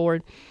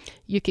scoreboard,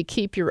 you could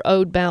keep your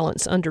owed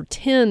balance under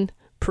 10%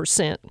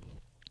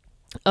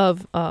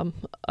 of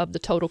the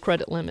total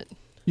credit limit.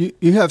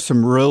 You have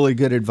some really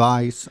good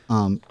advice.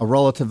 A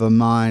relative of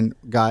mine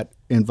got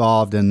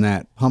involved in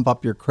that pump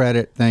up your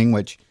credit thing,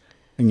 which,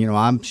 and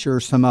I'm sure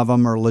some of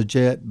them are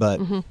legit, but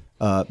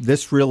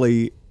this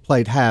really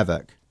played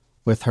havoc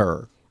with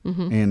her.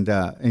 And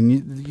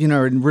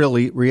in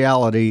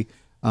reality,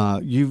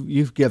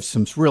 you give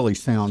some really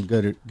sound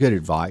good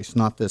advice,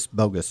 not this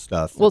bogus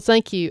stuff. Well,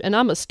 thank you. And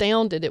I'm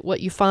astounded at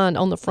what you find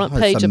on the front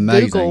page of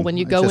Google when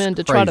you go in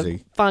to try to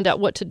find out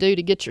what to do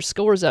to get your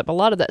scores up. A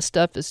lot of that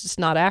stuff is just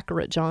not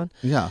accurate, John.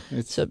 Yeah.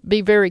 So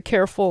be very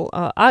careful.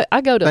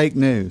 I go to fake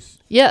news.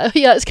 Yeah,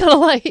 it's kind of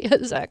like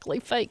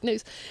exactly fake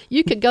news.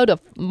 You could go to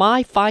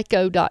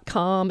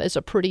myfico.com as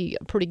a pretty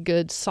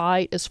good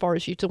site as far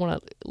as you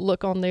want to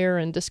look on there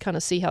and just kind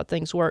of see how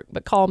things work.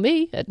 But call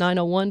me at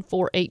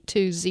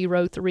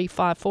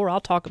 901-482-0354.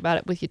 I'll talk about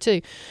it with you too.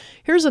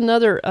 Here's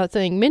another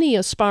thing. Many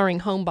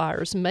aspiring home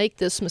buyers make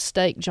this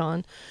mistake,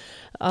 John.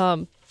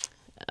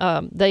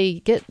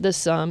 They get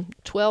this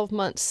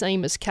 12-month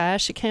same as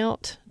cash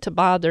account to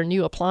buy their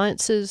new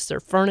appliances, their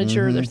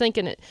furniture. They're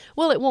thinking, it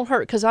won't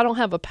hurt because I don't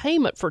have a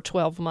payment for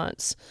 12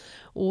 months.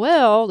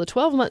 Well, the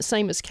 12-month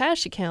same as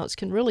cash accounts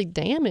can really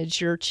damage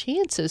your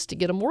chances to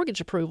get a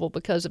mortgage approval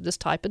because of this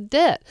type of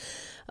debt.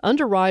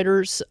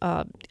 underwriters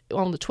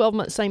on the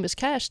 12-month same as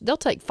cash, they'll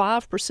take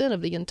 5%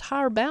 of the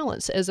entire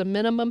balance as a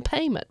minimum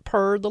payment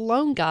per the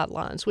loan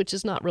guidelines, which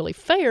is not really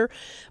fair,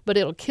 but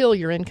it'll kill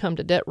your income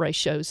to debt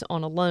ratios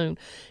on a loan.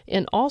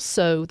 And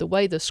also, the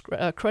way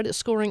the credit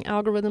scoring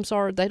algorithms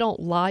are, they don't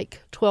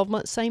like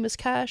 12-month same as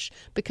cash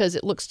because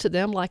it looks to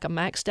them like a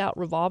maxed out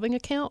revolving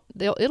account.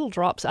 It'll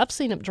drop. I've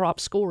seen them drop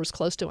scores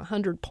close to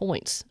 100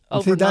 points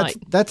overnight. See,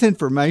 that's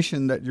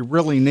information that you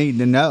really need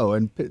to know,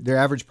 and the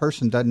average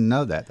person doesn't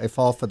know that. They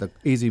fall for the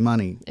easy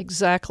money.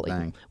 Exactly.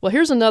 Thing. Well,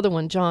 here's another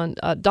one, John.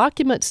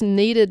 Documents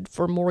needed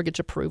for mortgage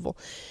approval.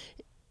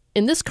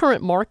 In this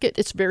current market,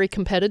 it's very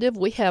competitive.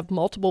 We have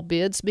multiple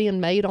bids being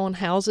made on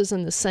houses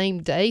in the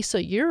same day, so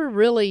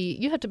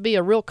you have to be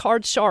a real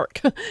card shark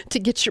to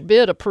get your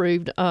bid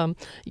approved,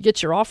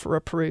 get your offer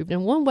approved.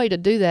 And one way to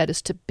do that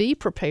is to be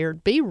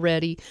prepared, be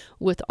ready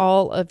with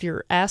all of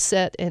your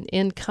asset and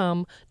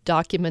income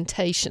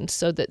documentation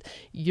so that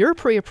your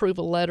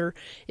pre-approval letter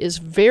is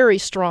very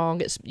strong.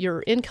 It's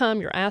your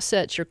income, your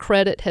assets, your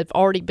credit have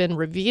already been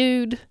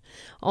reviewed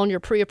on your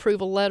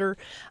pre-approval letter.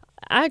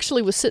 I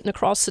actually was sitting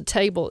across the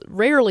table.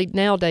 Rarely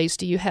nowadays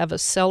do you have a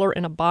seller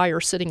and a buyer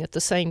sitting at the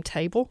same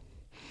table,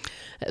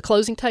 a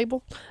closing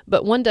table.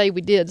 But one day we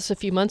did, this a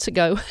few months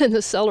ago, and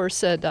the seller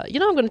said, I'm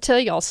going to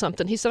tell y'all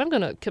something. He said, I'm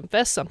going to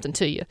confess something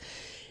to you.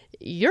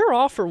 Your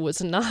offer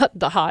was not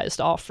the highest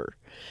offer.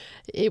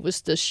 It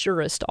was the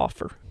surest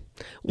offer.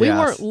 We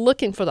weren't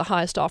looking for the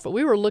highest offer.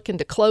 We were looking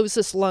to close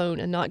this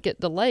loan and not get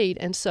delayed.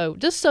 And so,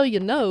 just so you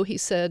know, he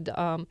said,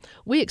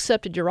 we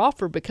accepted your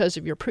offer because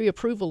of your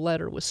pre-approval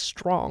letter was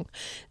strong.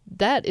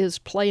 That is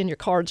playing your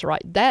cards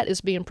right. That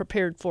is being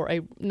prepared for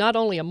not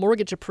only a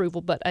mortgage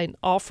approval, but an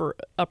offer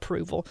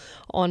approval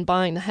on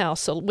buying the house.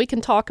 So we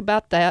can talk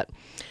about that.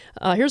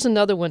 Here's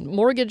another one.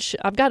 Mortgage.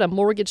 I've got a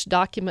mortgage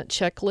document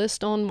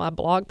checklist on my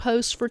blog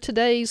post for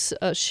today's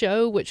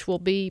show, which will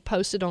be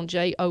posted on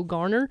J.O.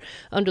 Garner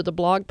under the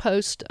blog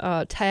post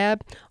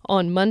tab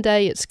on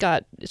Monday. It's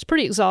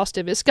pretty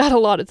exhaustive. It's got a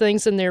lot of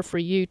things in there for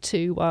you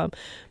to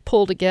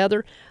pull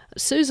together.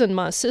 Susan,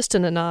 my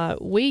assistant, and I,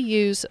 we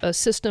use a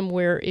system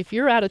where if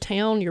you're out of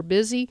town, you're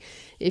busy,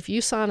 if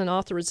you sign an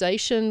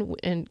authorization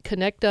and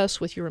connect us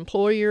with your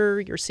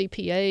employer, your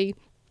CPA,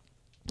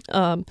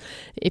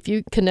 if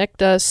you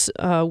connect us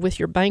with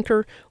your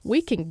banker,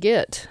 we can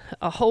get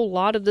a whole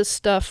lot of this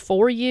stuff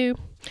for you.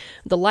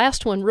 The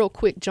last one, real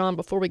quick, John,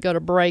 before we go to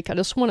break, I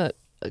just want to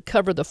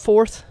cover the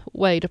fourth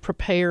way to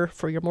prepare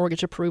for your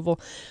mortgage approval.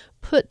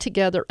 Put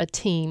together a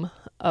team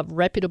of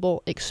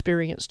reputable,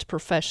 experienced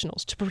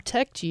professionals to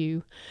protect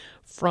you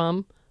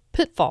from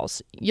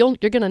pitfalls. You're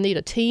going to need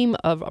a team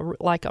of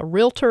like a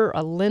realtor,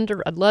 a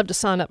lender. I'd love to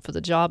sign up for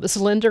the job as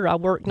a lender. I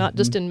work not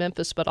just in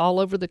Memphis, but all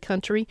over the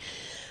country.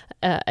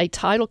 A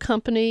title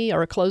company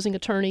or a closing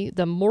attorney.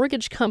 The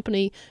mortgage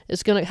company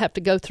is going to have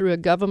to go through a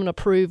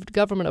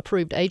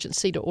government-approved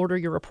agency to order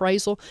your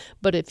appraisal.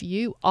 But if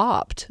you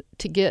opt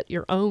to get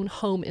your own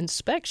home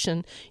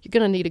inspection, you're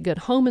going to need a good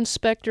home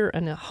inspector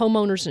and a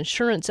homeowner's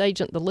insurance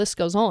agent. The list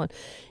goes on.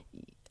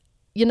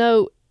 You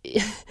know,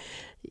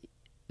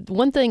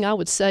 one thing I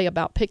would say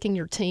about picking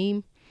your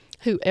team,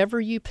 whoever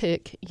you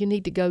pick, you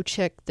need to go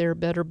check their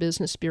Better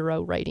Business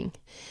Bureau rating.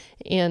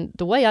 And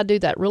the way I do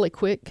that really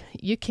quick,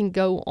 you can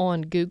go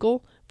on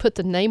Google, put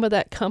the name of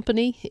that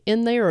company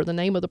in there or the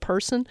name of the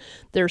person,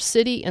 their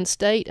city and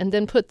state, and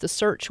then put the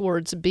search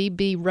words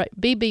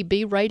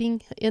BBB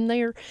rating in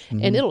there,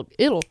 and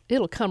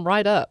it'll come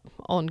right up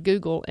on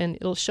Google, and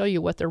it'll show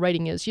you what their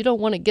rating is. You don't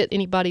want to get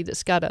anybody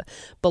that's got a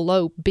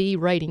below B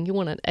rating. You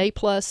want an A+,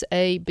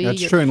 A, B.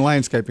 That's true in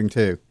landscaping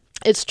too.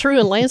 It's true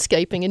in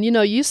landscaping, and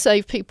you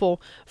save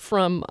people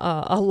from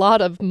a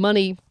lot of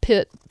money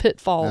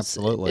pitfalls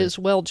Absolutely. As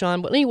well,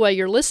 John. But anyway,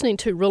 you're listening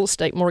to Real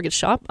Estate Mortgage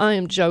Shop. I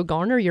am Joe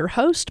Garner, your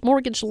host,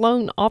 mortgage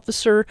loan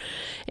officer,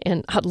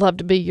 and I'd love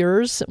to be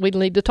yours. We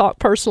need to talk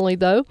personally,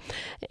 though,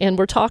 and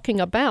we're talking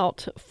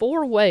about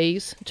 4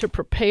 ways to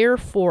prepare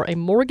for a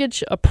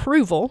mortgage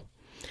approval.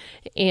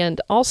 And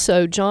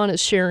also, John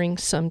is sharing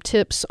some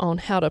tips on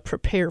how to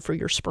prepare for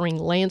your spring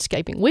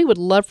landscaping. We would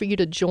love for you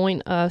to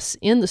join us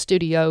in the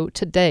studio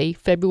today,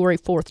 February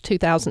 4th,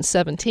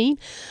 2017,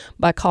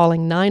 by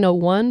calling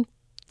 901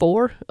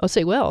 wait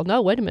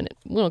a minute.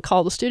 We're going to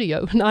call the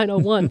studio,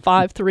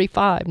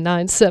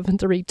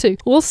 901-535-9732.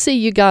 We'll see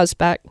you guys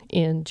back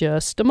in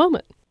just a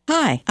moment.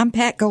 Hi, I'm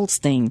Pat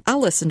Goldstein. I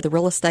listen to the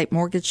Real Estate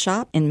Mortgage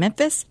Shop in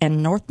Memphis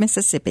and North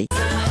Mississippi.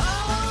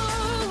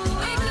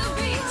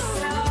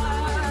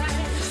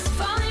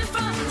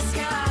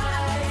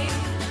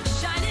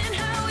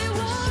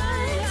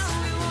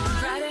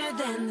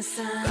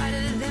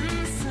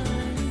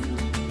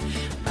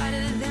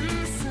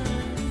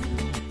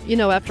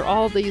 After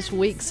all these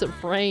weeks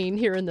of rain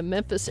here in the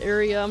Memphis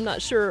area, I'm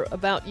not sure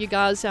about you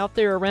guys out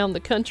there around the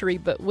country,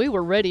 but we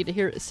were ready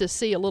to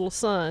see a little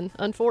sun.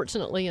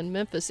 Unfortunately, in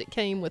Memphis, it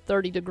came with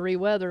 30-degree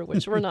weather,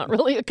 which we're not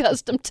really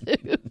accustomed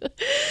to.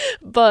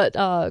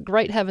 But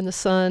great having the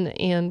sun,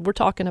 and we're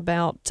talking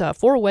about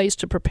 4 ways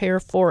to prepare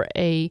for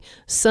a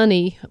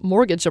sunny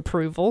mortgage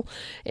approval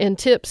and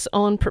tips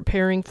on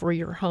preparing for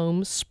your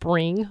home's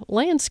spring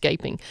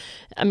landscaping.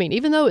 I mean,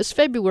 even though it's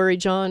February,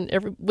 John,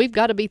 we've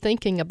got to be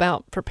thinking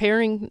about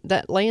preparing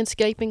that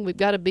landscaping. We've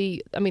got to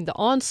be, the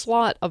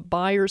onslaught of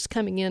buyers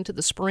coming into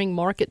the spring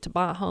market to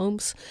buy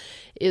homes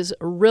is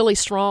really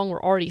strong.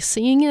 We're already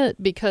seeing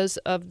it because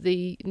of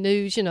the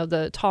news,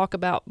 the talk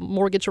about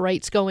mortgage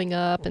rates going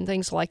up and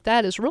things like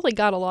that has really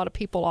got a lot of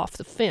people off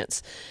the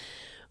fence.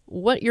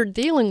 What you're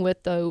dealing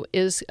with, though,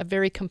 is a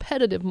very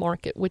competitive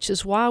market, which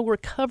is why we're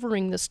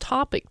covering this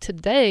topic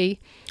today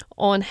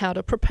on how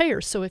to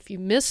prepare. So if you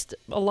missed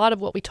a lot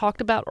of what we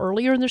talked about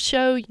earlier in the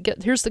show,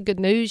 here's the good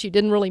news. You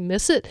didn't really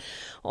miss it.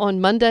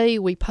 On Monday,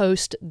 we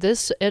post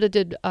this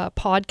edited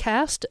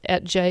podcast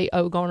at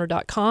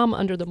jogarner.com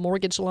under the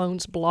Mortgage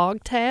Loans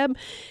blog tab.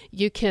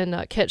 You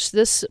can catch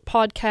this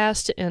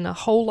podcast and a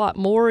whole lot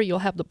more. You'll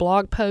have the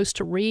blog post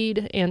to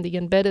read and the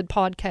embedded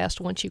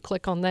podcast. Once you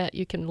click on that,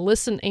 you can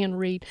listen and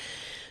read.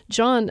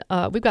 John,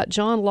 we've got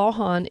John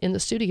Lawhon in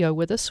the studio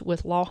with us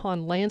with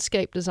Lawhon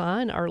Landscape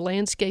Design, our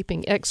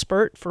landscaping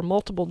expert for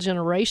multiple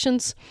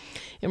generations.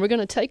 And we're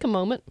going to take a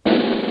moment.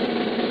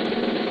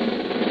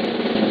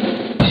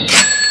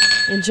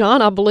 And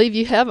John, I believe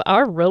you have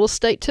our real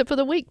estate tip of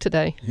the week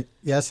today.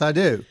 Yes, I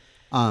do.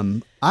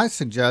 I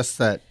suggest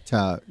that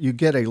you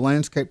get a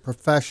landscape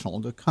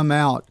professional to come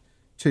out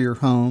to your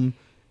home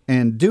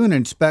and do an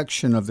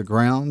inspection of the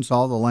grounds,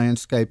 all the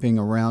landscaping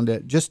around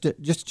it, just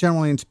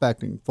generally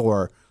inspecting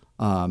for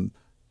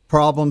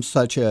problems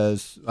such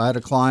as I had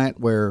a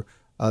client where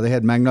they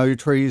had magnolia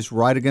trees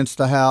right against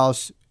the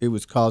house. It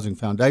was causing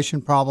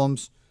foundation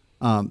problems.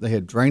 They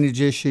had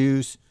drainage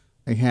issues.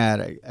 They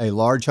had a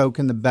large oak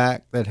in the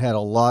back that had a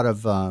lot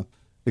of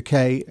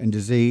decay and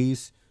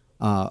disease.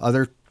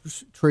 Other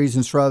trees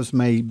and shrubs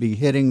may be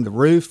hitting the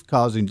roof,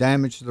 causing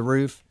damage to the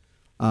roof.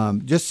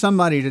 Just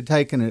somebody to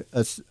take and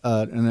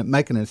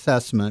make an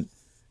assessment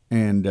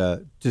and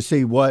to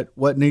see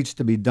what needs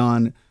to be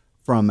done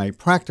from a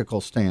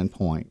practical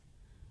standpoint.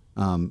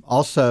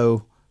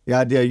 Also, the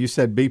idea you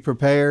said, be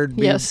prepared.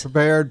 Yes.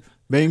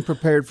 Being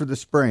prepared for the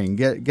spring,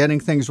 getting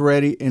things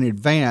ready in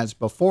advance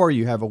before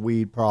you have a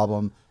weed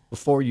problem,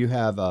 before you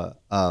have a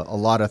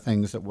lot of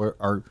things that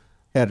are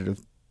headed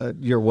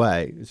your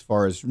way as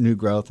far as new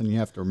growth, and you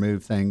have to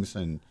remove things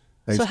and.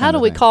 So how do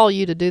we call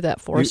you to do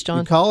that for us, John?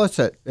 You call us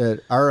at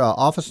our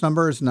office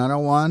number is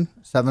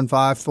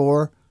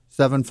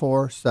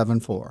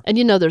 901-754-7474.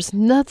 And there's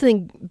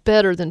nothing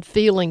better than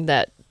feeling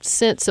that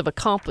sense of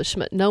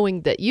accomplishment,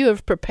 knowing that you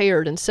have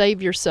prepared and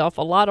saved yourself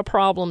a lot of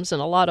problems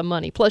and a lot of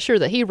money. Plus, you're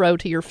the hero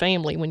to your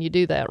family when you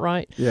do that,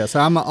 right? Yes,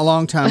 I'm a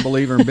long-time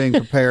believer in being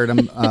prepared.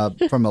 I'm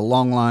from a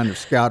long line of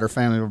Scouter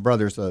family. My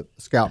brother's a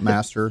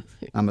Scoutmaster.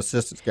 I'm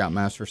assistant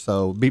Scoutmaster,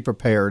 so be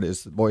prepared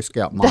is the Boy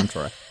Scout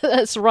mantra.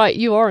 That's right.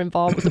 You are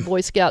involved with the Boy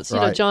Scouts.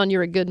 Right. John,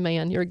 you're a good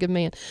man. You're a good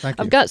man. Thank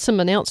you. I've got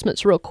some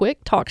announcements real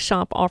quick. Talk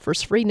Shop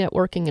offers free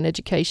networking and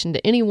education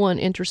to anyone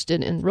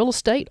interested in real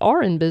estate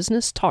or in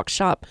business. Talk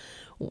Shop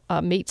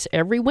meets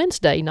every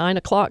Wednesday, 9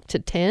 o'clock to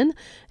 10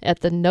 at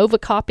the Nova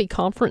Copy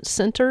Conference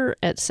Center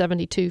at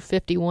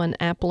 7251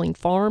 Appling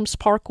Farms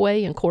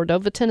Parkway in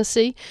Cordova,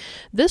 Tennessee.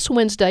 This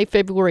Wednesday,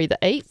 February the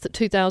 8th,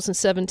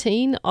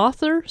 2017,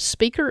 author,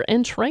 speaker,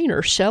 and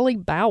trainer Shelley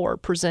Bauer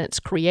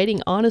presents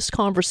Creating Honest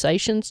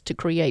Conversations to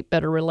Create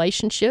Better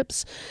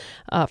Relationships.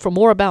 For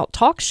more about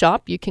Talk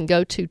Shop, you can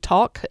go to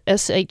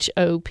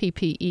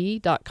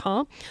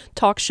talkshoppe.com.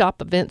 Talk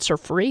Shop events are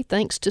free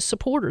thanks to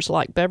supporters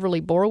like Beverly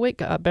Borwick,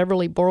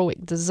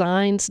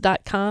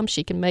 BeverlyBorwickDesigns.com.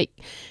 She can make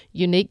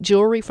unique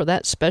jewelry for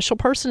that special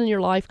person in your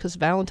life because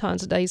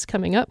Valentine's Day is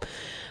coming up.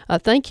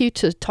 Thank you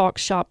to Talk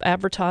Shop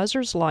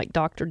advertisers like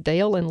Dr.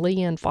 Dale and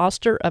Leanne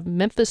Foster of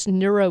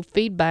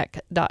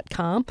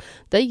MemphisNeurofeedback.com.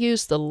 They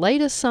use the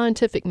latest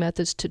scientific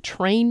methods to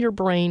train your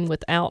brain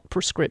without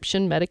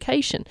prescription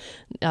medication.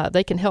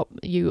 They can help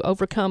you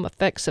overcome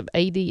effects of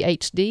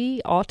ADHD,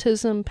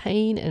 autism,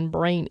 pain, and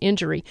brain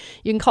injury.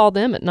 You can call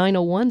them at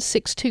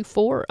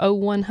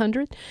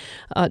 901-624-0100.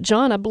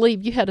 John, I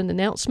believe you had an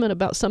announcement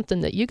about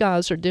something that you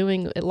guys are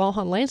doing at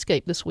Lawhon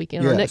Landscape this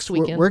weekend or next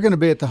weekend. We're going to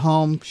be at the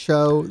home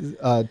show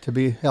to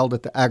be held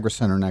at the Agri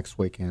Center next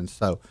weekend.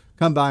 So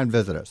come by and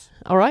visit us.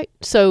 All right.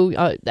 So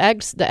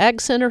the Ag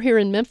Center here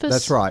in Memphis.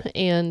 That's right.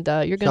 And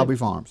you're going Shelby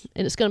Farms.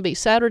 And it's going to be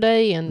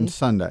Saturday and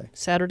Sunday.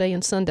 Saturday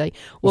and Sunday.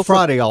 Well,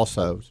 Friday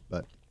also,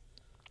 but.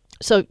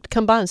 So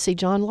come by and see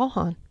John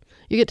Lawhon.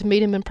 You get to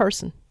meet him in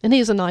person. And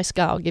he's a nice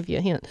guy, I'll give you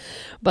a hint.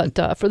 But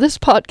for this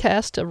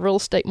podcast of Real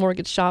Estate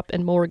Mortgage Shop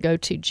and more, go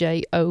to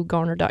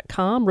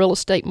jogarner.com. Real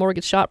Estate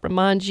Mortgage Shop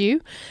reminds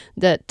you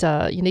that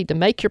you need to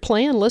make your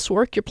plan. Let's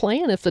work your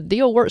plan. If the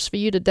deal works for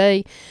you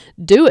today,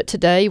 do it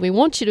today. We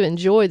want you to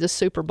enjoy the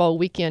Super Bowl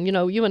weekend.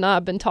 You and I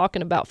have been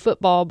talking about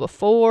football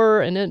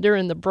before and then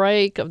during the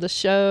break of the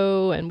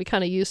show, and we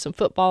kind of used some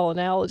football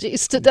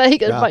analogies today.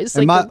 Yeah.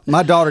 And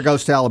my daughter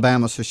goes to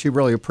Alabama, so she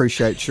really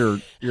appreciates your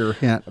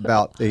hint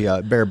about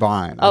the Bear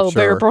Bryant.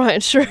 Bear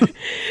Bryant, sure.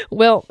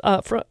 Well,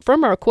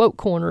 from our quote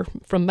corner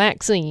from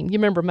Maxine, you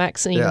remember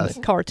Maxine in the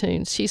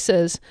cartoons, she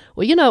says,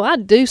 well, you know, I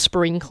do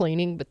spring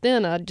cleaning, but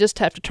then I just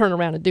have to turn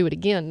around and do it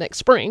again next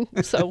spring.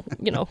 So,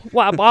 you know,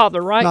 why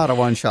bother, right? Not a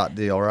one-shot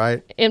deal,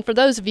 right? And for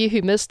those of you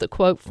who missed the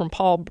quote from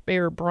Paul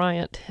Bear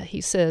Bryant, he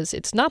says,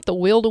 it's not the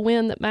will to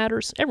win that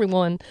matters.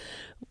 Everyone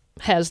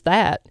has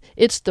that.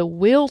 It's the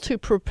will to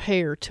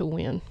prepare to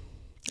win.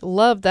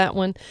 Love that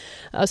one.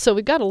 So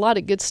we've got a lot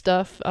of good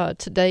stuff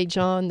today,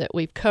 John, that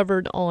we've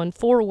covered on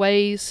 4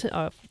 ways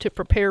to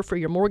prepare for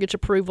your mortgage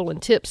approval and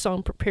tips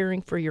on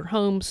preparing for your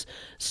home's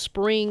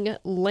spring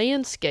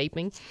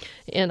landscaping.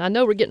 And I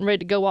know we're getting ready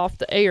to go off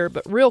the air,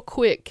 but real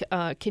quick,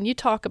 can you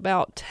talk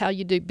about how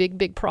you do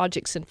big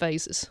projects in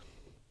phases?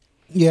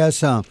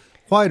 Yes,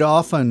 quite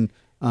often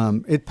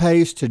it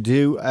pays to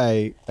do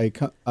a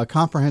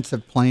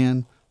comprehensive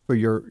plan for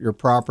your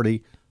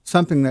property,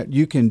 something that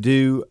you can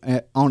do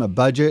on a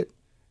budget.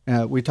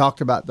 We talked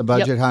about the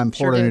budget, how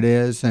important it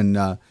is. And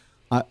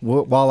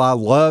while I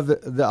love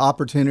the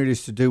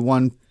opportunities to do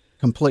one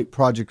complete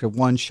project of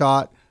one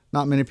shot,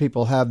 not many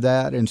people have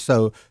that. And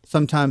so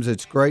sometimes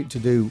it's great to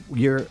do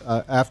year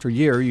after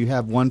year, you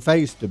have one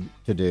phase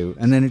to do,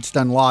 and then it's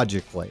done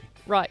logically.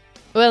 Right.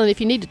 Well, and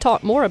if you need to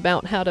talk more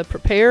about how to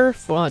prepare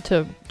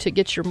to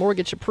get your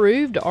mortgage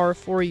approved or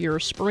for your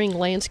spring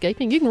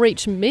landscaping, you can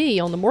reach me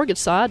on the mortgage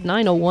side,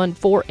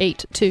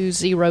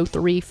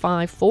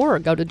 901-482-0354, or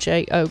go to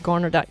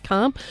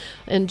jogarner.com.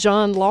 And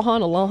John Lawhon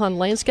of Lawhon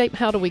Landscape,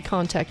 how do we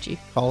contact you?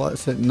 Call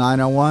us at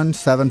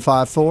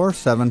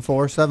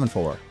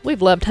 901-754-7474.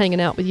 We've loved hanging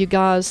out with you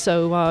guys,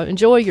 so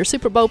enjoy your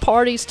Super Bowl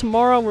parties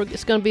tomorrow.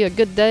 It's going to be a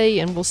good day,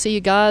 and we'll see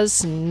you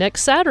guys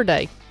next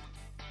Saturday.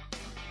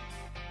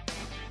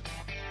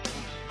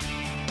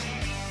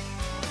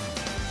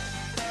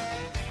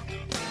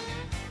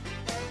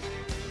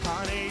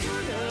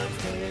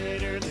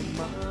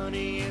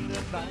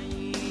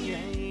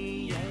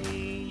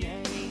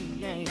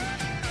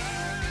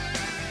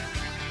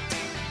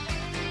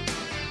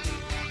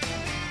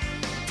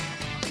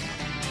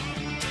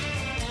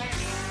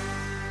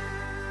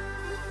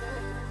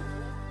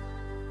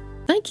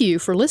 Thank you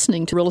for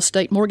listening to Real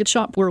Estate Mortgage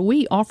Shop, where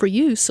we offer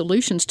you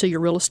solutions to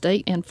your real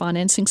estate and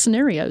financing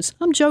scenarios.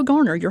 I'm Joe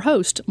Garner, your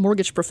host,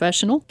 mortgage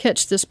professional.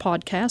 Catch this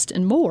podcast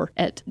and more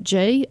at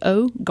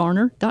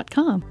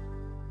jogarner.com.